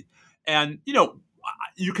 1990. And,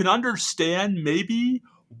 you can understand maybe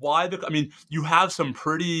why you have some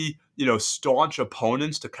pretty, staunch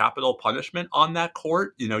opponents to capital punishment on that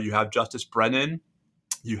court. You have Justice Brennan,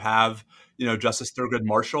 you have, Justice Thurgood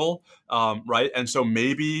Marshall, right? And so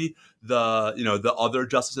maybe the other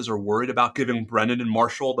justices are worried about giving Brennan and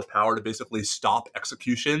Marshall the power to basically stop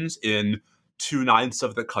executions in 2/9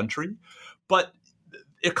 of the country. But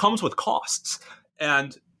it comes with costs.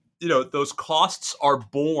 And, those costs are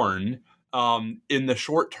borne in the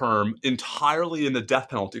short term entirely in the death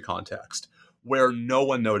penalty context, where no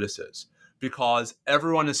one notices, because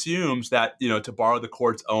everyone assumes that, to borrow the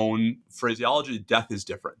court's own phraseology, death is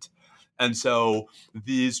different. And so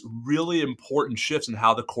these really important shifts in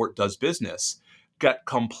how the court does business get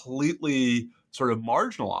completely sort of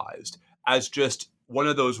marginalized as just one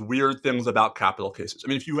of those weird things about capital cases. I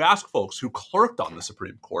mean, if you ask folks who clerked on the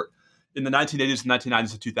Supreme Court in the 1980s and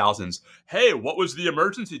 1990s and 2000s, hey, what was the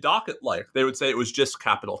emergency docket like? They would say it was just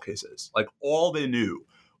capital cases. Like, all they knew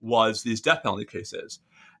was these death penalty cases.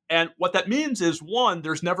 And what that means is, one,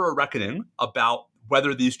 there's never a reckoning about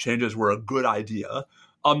whether these changes were a good idea.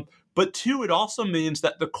 But two, it also means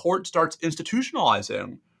that the court starts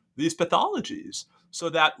institutionalizing these pathologies so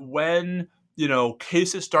that when,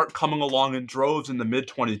 cases start coming along in droves in the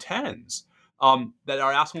mid-2010s, that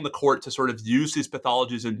are asking the court to sort of use these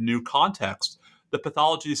pathologies in new contexts, the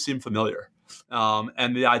pathologies seem familiar.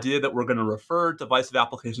 And the idea that we're going to refer divisive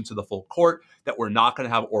applications to the full court, that we're not going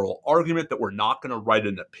to have oral argument, that we're not going to write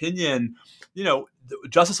an opinion.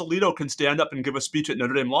 Justice Alito can stand up and give a speech at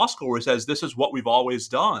Notre Dame Law School where he says, this is what we've always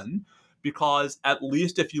done, because at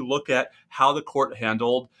least if you look at how the court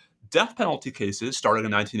handled death penalty cases starting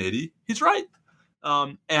in 1980, he's right.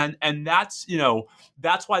 And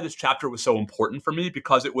that's why this chapter was so important for me,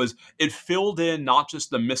 because it filled in not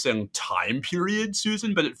just the missing time period,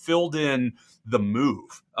 Susan, but it filled in the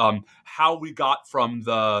move, how we got from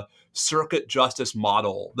the circuit justice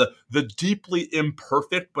model, the deeply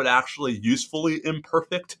imperfect, but actually usefully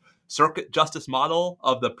imperfect circuit justice model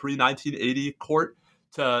of the pre-1980 court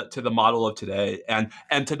to the model of today, and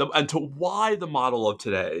to why the model of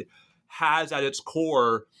today has at its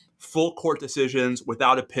core full court decisions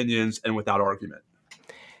without opinions and without argument.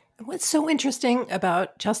 What's so interesting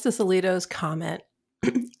about Justice Alito's comment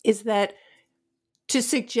is that to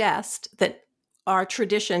suggest that our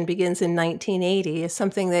tradition begins in 1980 is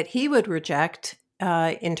something that he would reject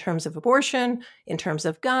in terms of abortion, in terms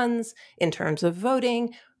of guns, in terms of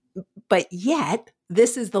voting. But yet,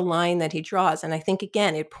 this is the line that he draws. And I think,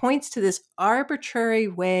 again, it points to this arbitrary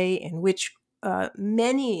way in which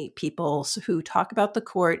many people who talk about the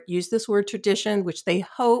court use this word tradition, which they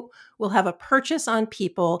hope will have a purchase on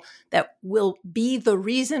people that will be the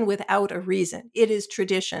reason without a reason. It is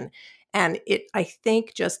tradition. And it, I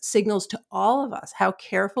think, just signals to all of us how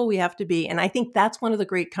careful we have to be. And I think that's one of the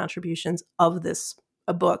great contributions of this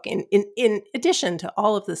book, in addition to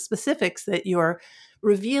all of the specifics that you're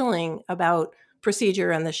revealing about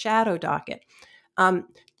procedure and the shadow docket.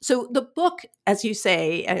 So the book, as you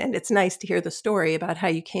say, and it's nice to hear the story about how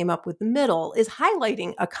you came up with the middle, is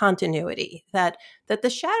highlighting a continuity that the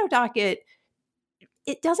shadow docket,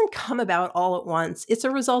 it doesn't come about all at once. It's a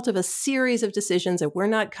result of a series of decisions, and we're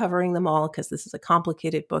not covering them all because this is a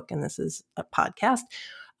complicated book and this is a podcast.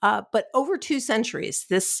 But over 2 centuries,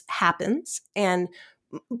 this happens.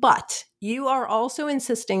 But you are also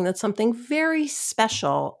insisting that something very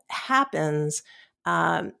special happens,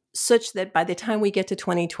 such that by the time we get to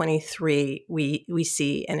 2023, we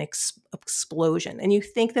see an explosion. And you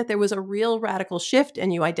think that there was a real radical shift,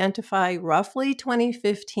 and you identify roughly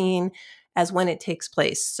 2015 as when it takes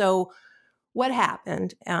place. So what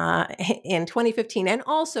happened in 2015? And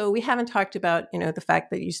also, we haven't talked about, the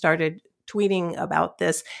fact that you started tweeting about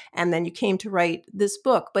this, and then you came to write this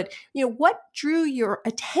book. But, what drew your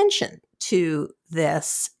attention to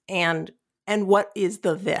this, and what is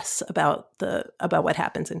the this about what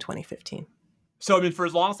happens in 2015? So, for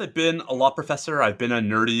as long as I've been a law professor, I've been a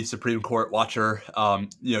nerdy Supreme Court watcher.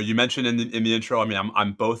 You mentioned in the intro,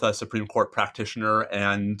 I'm both a Supreme Court practitioner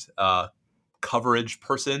and coverage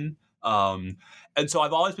person. And so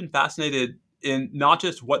I've always been fascinated in not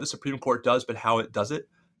just what the Supreme Court does, but how it does it.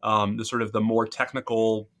 The sort of the more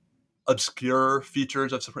technical, obscure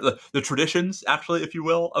features of the traditions, actually, if you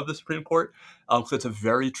will, of the Supreme Court. So it's a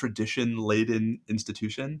very tradition-laden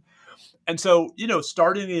institution. And so,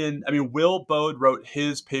 starting Will Bode wrote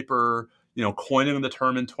his paper, coining the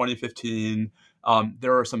term in 2015.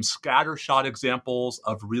 There are some scattershot examples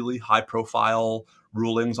of really high-profile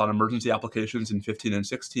rulings on emergency applications in 15 and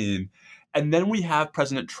 16. And then we have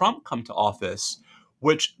President Trump come to office,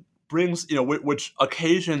 which brings, which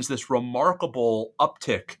occasions this remarkable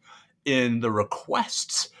uptick in the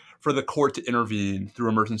requests for the court to intervene through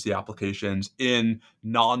emergency applications in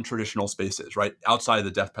non-traditional spaces, right, outside of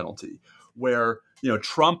the death penalty, where,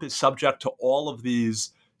 Trump is subject to all of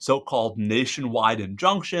these so-called nationwide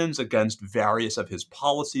injunctions against various of his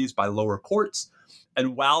policies by lower courts.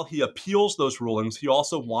 And while he appeals those rulings, he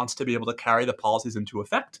also wants to be able to carry the policies into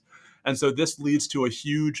effect. And so this leads to a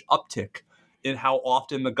huge uptick in how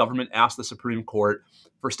often the government asks the Supreme Court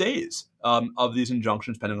for stays of these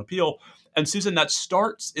injunctions pending appeal. And Susan, that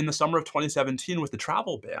starts in the summer of 2017 with the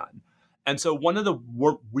travel ban. And so one of the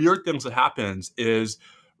weird things that happens is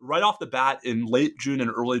right off the bat in late June and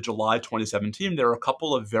early July 2017, there are a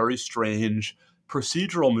couple of very strange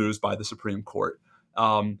procedural moves by the Supreme Court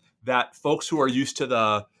that folks who are used to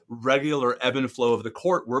the regular ebb and flow of the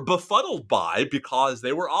court were befuddled by because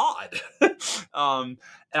they were odd. And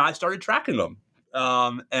I started tracking them.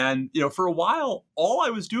 And for a while, all I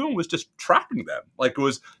was doing was just tracking them. Like, it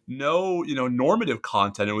was no, normative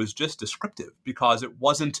content. It was just descriptive because it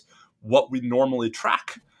wasn't what we normally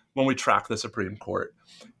track when we track the Supreme Court.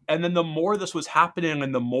 And then the more this was happening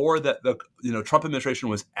and the more that the Trump administration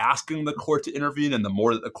was asking the court to intervene and the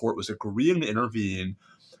more that the court was agreeing to intervene,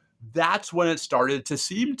 that's when it started to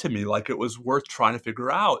seem to me like it was worth trying to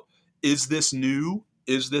figure out, is this new?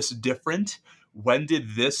 Is this different? When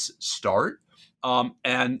did this start?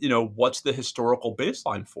 And what's the historical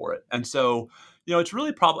baseline for it? And so, it's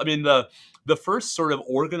really probably, the first sort of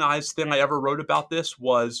organized thing I ever wrote about this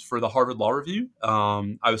was for the Harvard Law Review.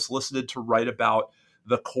 I was solicited to write about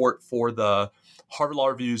the court for the Harvard Law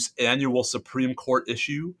Review's annual Supreme Court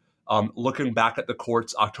issue, looking back at the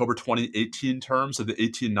court's October 2018 term, so the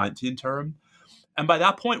 18-19 term. And by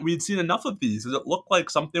that point, we'd seen enough of these that it looked like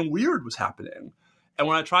something weird was happening. And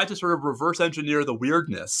when I tried to sort of reverse engineer the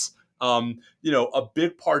weirdness, a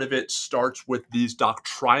big part of it starts with these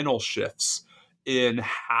doctrinal shifts in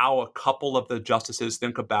how a couple of the justices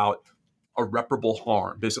think about irreparable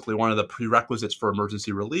harm, basically one of the prerequisites for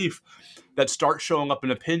emergency relief, that start showing up in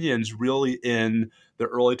opinions really in the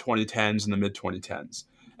early 2010s and the mid 2010s.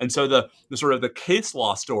 And so the sort of the case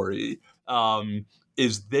law story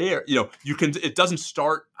is there. It doesn't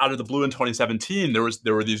start out of the blue in 2017.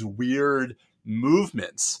 There were these weird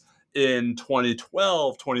movements in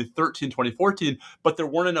 2012, 2013, 2014, but there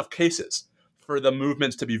weren't enough cases for the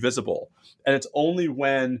movements to be visible. And it's only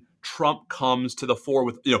when Trump comes to the fore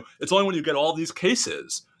with, it's only when you get all these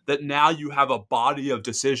cases that now you have a body of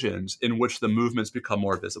decisions in which the movements become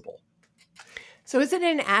more visible. So is it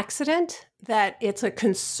an accident that it's a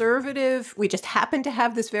conservative, we just happen to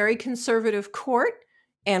have this very conservative court,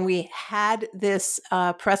 and we had this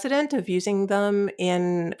precedent of using them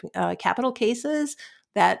in capital cases,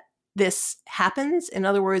 that this happens? In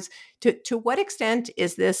other words, to what extent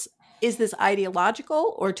is this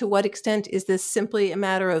ideological, or to what extent is this simply a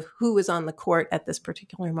matter of who is on the court at this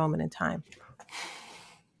particular moment in time?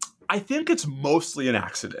 I think it's mostly an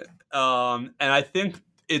accident. And I think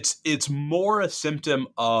it's more a symptom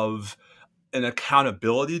of an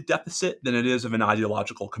accountability deficit than it is of an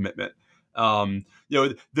ideological commitment.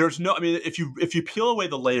 There's no, if you peel away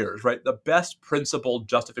the layers, right, the best principled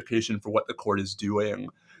justification for what the court is doing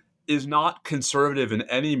is not conservative in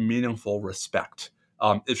any meaningful respect.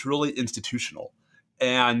 It's really institutional.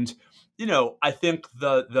 And, I think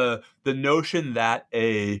the notion that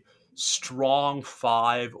a strong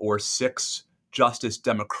 5 or 6 justice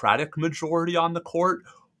Democratic majority on the court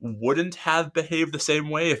wouldn't have behaved the same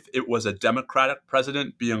way if it was a Democratic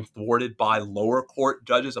president being thwarted by lower court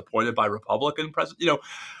judges appointed by Republican president,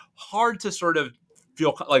 hard to sort of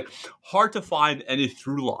feel like hard to find any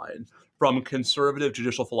through line from conservative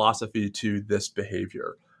judicial philosophy to this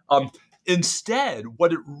behavior. Instead,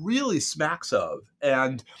 what it really smacks of,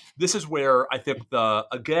 and this is where I think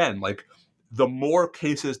the more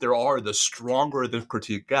cases there are, the stronger the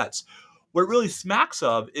critique gets. What it really smacks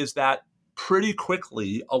of is that pretty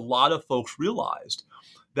quickly, a lot of folks realized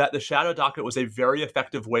that the shadow docket was a very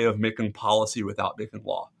effective way of making policy without making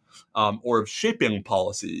law, or of shaping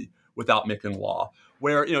policy without making law.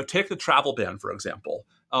 Where, take the travel ban, for example.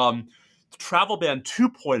 Travel ban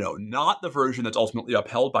 2.0, not the version that's ultimately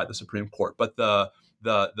upheld by the Supreme Court, but the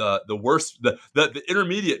worst, the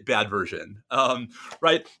intermediate bad version,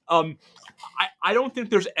 right? I don't think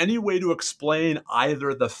there's any way to explain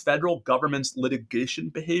either the federal government's litigation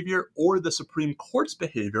behavior or the Supreme Court's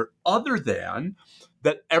behavior other than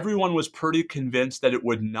that everyone was pretty convinced that it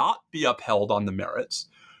would not be upheld on the merits,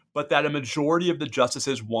 but that a majority of the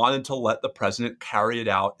justices wanted to let the president carry it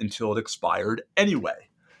out until it expired anyway.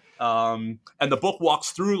 And the book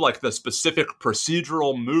walks through like the specific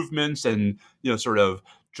procedural movements and, sort of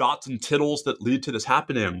jots and tittles that lead to this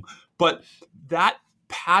happening. But that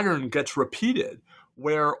pattern gets repeated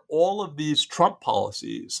where all of these Trump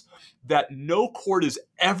policies that no court is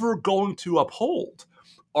ever going to uphold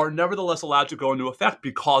are nevertheless allowed to go into effect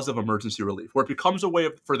because of emergency relief, where it becomes a way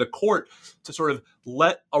for the court to sort of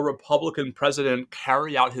let a Republican president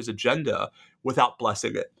carry out his agenda without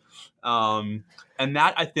blessing it. And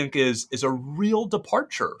that, I think, is a real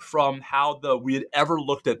departure from how we had ever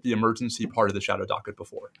looked at the emergency part of the shadow docket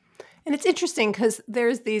before. And it's interesting because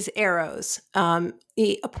there's these arrows.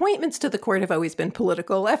 The appointments to the court have always been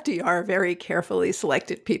political. FDR very carefully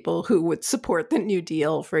selected people who would support the New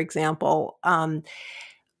Deal, for example.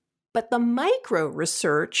 But the micro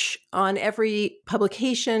research on every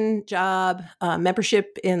publication, job,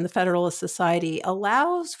 membership in the Federalist Society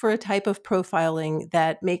allows for a type of profiling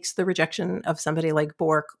that makes the rejection of somebody like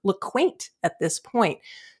Bork look quaint at this point.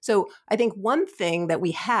 So I think one thing that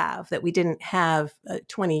we have that we didn't have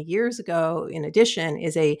 20 years ago, in addition,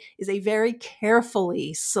 is a very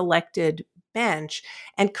carefully selected bench.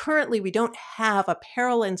 And currently, we don't have a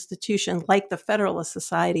parallel institution like the Federalist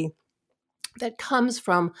Society that comes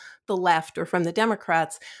from the left or from the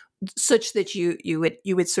Democrats, such that you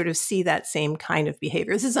would sort of see that same kind of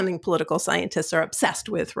behavior. This is something political scientists are obsessed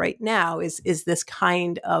with right now, is this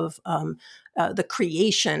kind of the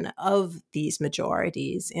creation of these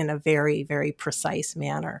majorities in a very, very precise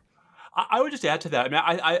manner. I would just add to that. I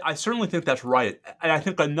mean, I certainly think that's right. And I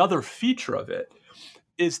think another feature of it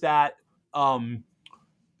is that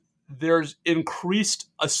there's increased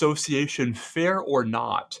association, fair or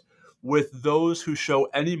not, with those who show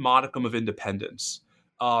any modicum of independence,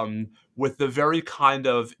 with the very kind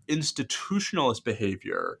of institutionalist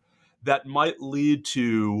behavior that might lead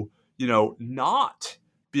to, not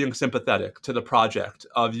being sympathetic to the project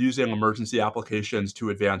of using emergency applications to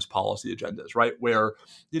advance policy agendas, right? Where,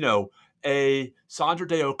 a Sandra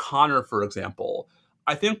Day O'Connor, for example,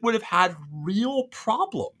 I think would have had real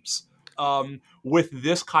problems with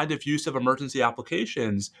this kind of use of emergency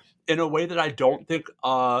applications in a way that I don't think,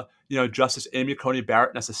 Justice Amy Coney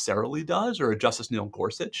Barrett necessarily does, or Justice Neil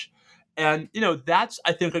Gorsuch. And, that's,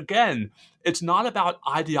 I think, again, it's not about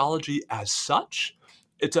ideology as such.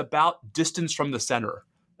 It's about distance from the center,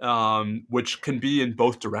 which can be in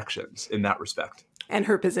both directions in that respect. And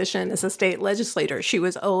her position as a state legislator, she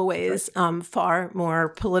was always far more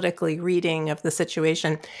politically reading of the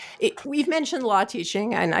situation. We've mentioned law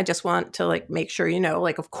teaching, and I just want to make sure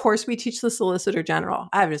of course we teach the Solicitor General.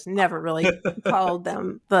 I've just never really called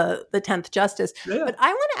them the 10th Justice. Yeah. But I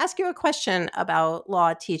want to ask you a question about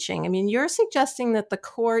law teaching. I mean, you're suggesting that the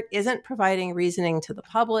court isn't providing reasoning to the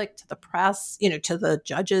public, to the press, to the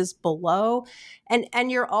judges below, and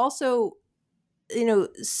you're also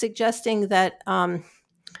suggesting that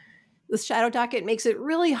the shadow docket makes it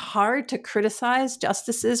really hard to criticize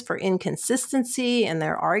justices for inconsistency in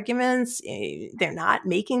their arguments. They're not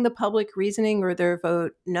making the public reasoning or their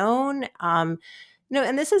vote known. And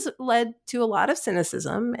this has led to a lot of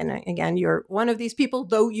cynicism. And again, you're one of these people,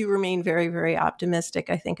 though you remain very, very optimistic,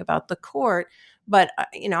 I think, about the court. But,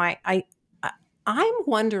 I'm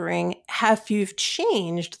wondering, have you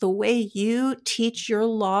changed the way you teach your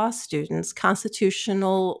law students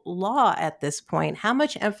constitutional law at this point? How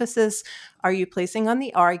much emphasis are you placing on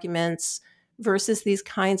the arguments versus these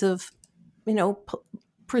kinds of,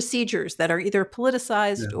 procedures that are either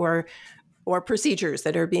politicized or procedures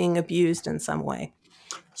that are being abused in some way?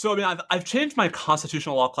 So, I mean, I've changed my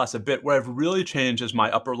constitutional law class a bit. Where I've really changed is my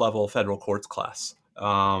upper level federal courts class.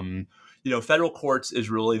 Federal courts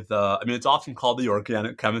is really it's often called the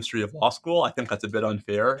organic chemistry of law school. I think that's a bit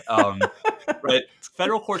unfair, right?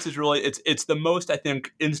 Federal courts is really, it's the most, I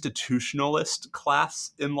think, institutionalist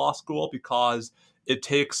class in law school because it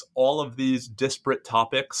takes all of these disparate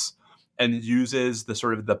topics and uses the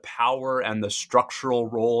sort of the power and the structural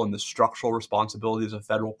role and the structural responsibilities of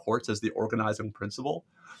federal courts as the organizing principle.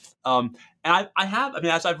 And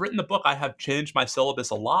as I've written the book, I have changed my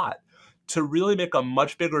syllabus a lot to really make a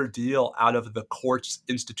much bigger deal out of the court's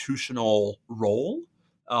institutional role,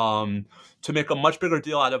 to make a much bigger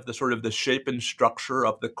deal out of the sort of the shape and structure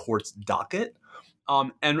of the court's docket.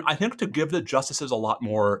 And I think to give the justices a lot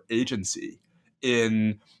more agency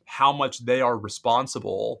in how much they are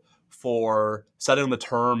responsible for setting the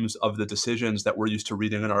terms of the decisions that we're used to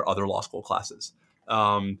reading in our other law school classes.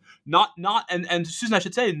 And Susan, I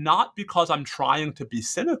should say, not because I'm trying to be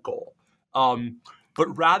cynical,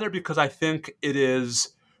 but rather because I think it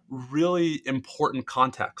is really important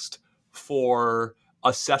context for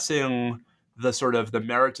assessing the sort of the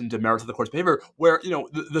merits and demerits of the court's behavior, where,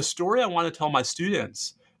 the story I want to tell my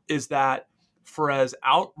students is that for as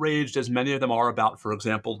outraged as many of them are about, for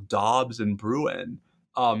example, Dobbs and Bruin,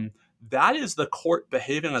 that is the court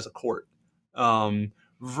behaving as a court,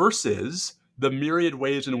 versus the myriad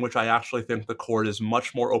ways in which I actually think the court is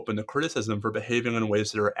much more open to criticism for behaving in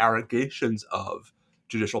ways that are arrogations of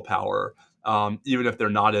judicial power, even if they're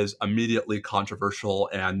not as immediately controversial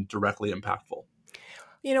and directly impactful.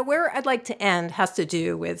 Where I'd like to end has to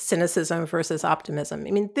do with cynicism versus optimism.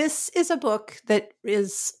 I mean, this is a book that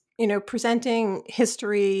is, presenting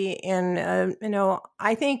history in,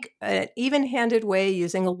 I think an even-handed way,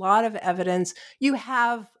 using a lot of evidence. You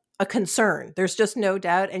have a concern. There's just no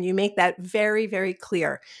doubt, and you make that very, very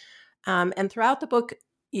clear. And throughout the book,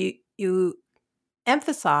 you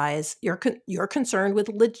emphasize your concern with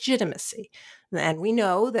legitimacy. And we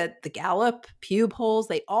know that the Gallup, Pew polls,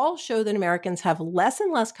 they all show that Americans have less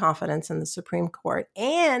and less confidence in the Supreme Court,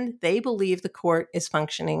 and they believe the court is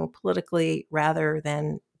functioning politically rather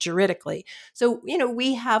than juridically. So,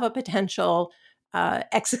 we have a potential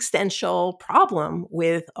existential problem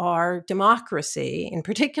with our democracy, in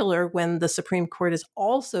particular when the Supreme Court is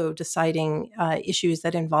also deciding issues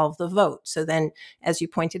that involve the vote. So then, as you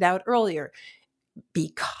pointed out earlier,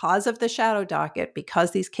 because of the shadow docket,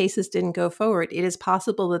 because these cases didn't go forward, it is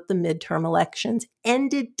possible that the midterm elections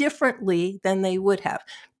ended differently than they would have.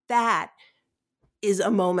 That is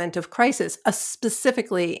a moment of crisis,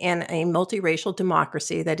 specifically in a multiracial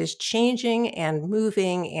democracy that is changing and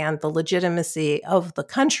moving, and the legitimacy of the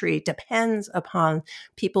country depends upon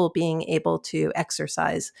people being able to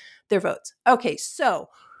exercise their votes. Okay, so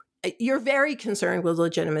you're very concerned with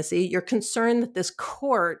legitimacy. You're concerned that this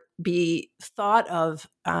court be thought of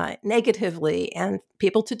negatively and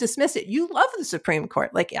people to dismiss it. You love the Supreme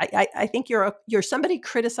Court. Like I think you're somebody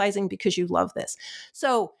criticizing because you love this.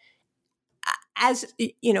 So, as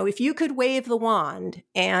if you could wave the wand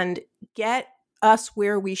and get us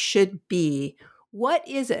where we should be, what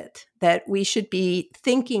is it that we should be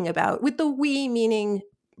thinking about? With the we meaning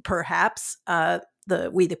perhaps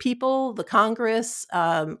we the people, the Congress,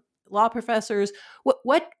 law professors.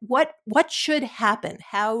 What should happen?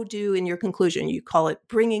 How do, in your conclusion, you call it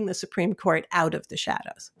bringing the Supreme Court out of the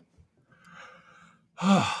shadows?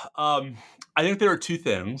 I think there are two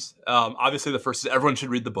things. Obviously, the first is everyone should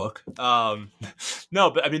read the book. No,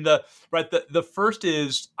 but I mean the first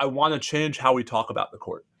is I want to change how we talk about the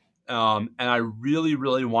court, and I really,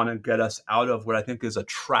 really want to get us out of what I think is a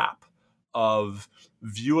trap of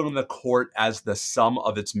viewing the court as the sum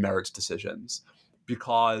of its merits decisions,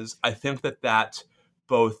 because I think that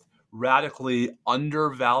both radically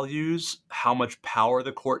undervalues how much power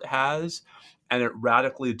the court has, and it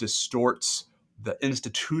radically distorts the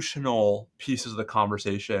institutional pieces of the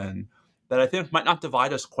conversation that I think might not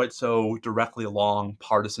divide us quite so directly along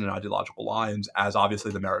partisan and ideological lines as obviously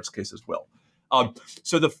the merits cases will.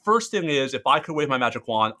 So the first thing is, if I could wave my magic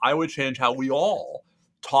wand, I would change how we all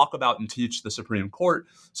talk about and teach the Supreme Court,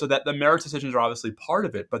 so that the merits decisions are obviously part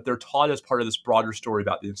of it, but they're taught as part of this broader story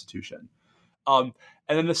about the institution. And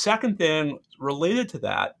then the second thing related to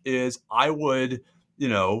that is I would,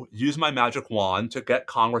 use my magic wand to get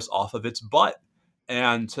Congress off of its butt,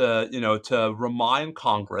 and to remind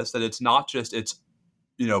Congress that it's not just its,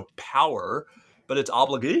 power, but its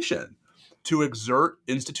obligation to exert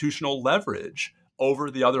institutional leverage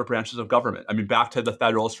over the other branches of government. I mean, back to the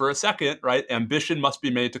Federalists for a second, right? Ambition must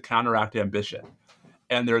be made to counteract ambition.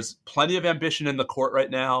 And there's plenty of ambition in the court right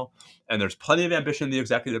now, and there's plenty of ambition in the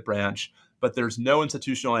executive branch, but there's no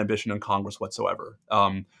institutional ambition in Congress whatsoever.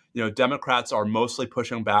 Democrats are mostly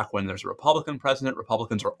pushing back when there's a Republican president.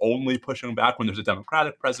 Republicans are only pushing back when there's a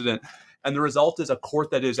Democratic president. And the result is a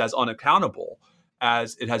court that is as unaccountable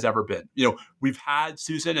as it has ever been. We've had,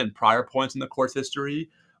 Susan, in prior points in the court's history,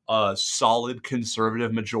 a solid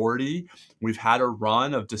conservative majority. We've had a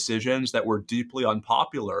run of decisions that were deeply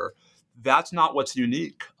unpopular. That's not what's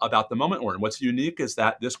unique about the moment we're in. What's unique is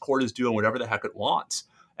that this court is doing whatever the heck it wants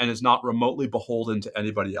and is not remotely beholden to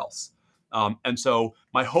anybody else. And so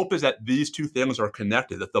my hope is that these two things are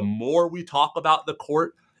connected, that the more we talk about the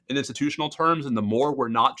court in institutional terms and the more we're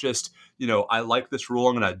not just, I like this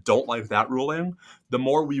ruling and I don't like that ruling, the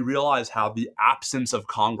more we realize how the absence of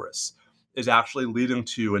Congress is actually leading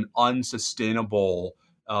to an unsustainable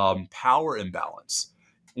power imbalance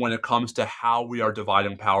when it comes to how we are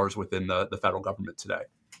dividing powers within the federal government today.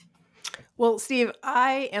 Well, Steve,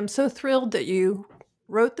 I am so thrilled that you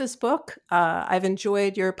wrote this book. I've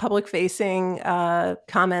enjoyed your public-facing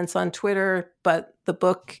comments on Twitter, but the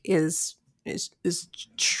book is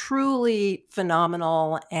truly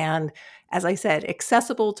phenomenal. And as I said,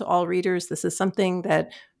 accessible to all readers. This is something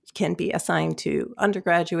that can be assigned to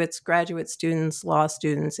undergraduates, graduate students, law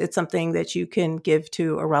students. It's something that you can give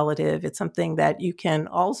to a relative. It's something that you can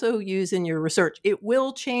also use in your research. It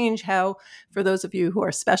will change how, for those of you who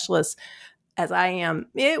are specialists, as I am,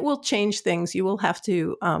 it will change things. You will have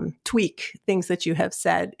to tweak things that you have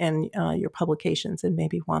said in your publications and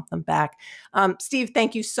maybe want them back. Steve,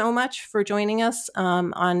 thank you so much for joining us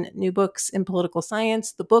on New Books in Political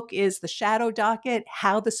Science. The book is The Shadow Docket: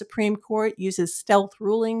 How the Supreme Court Uses Stealth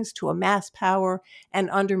Rulings to Amass Power and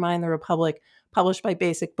Undermine the Republic, published by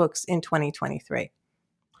Basic Books in 2023.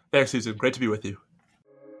 Thanks, Susan. Great to be with you.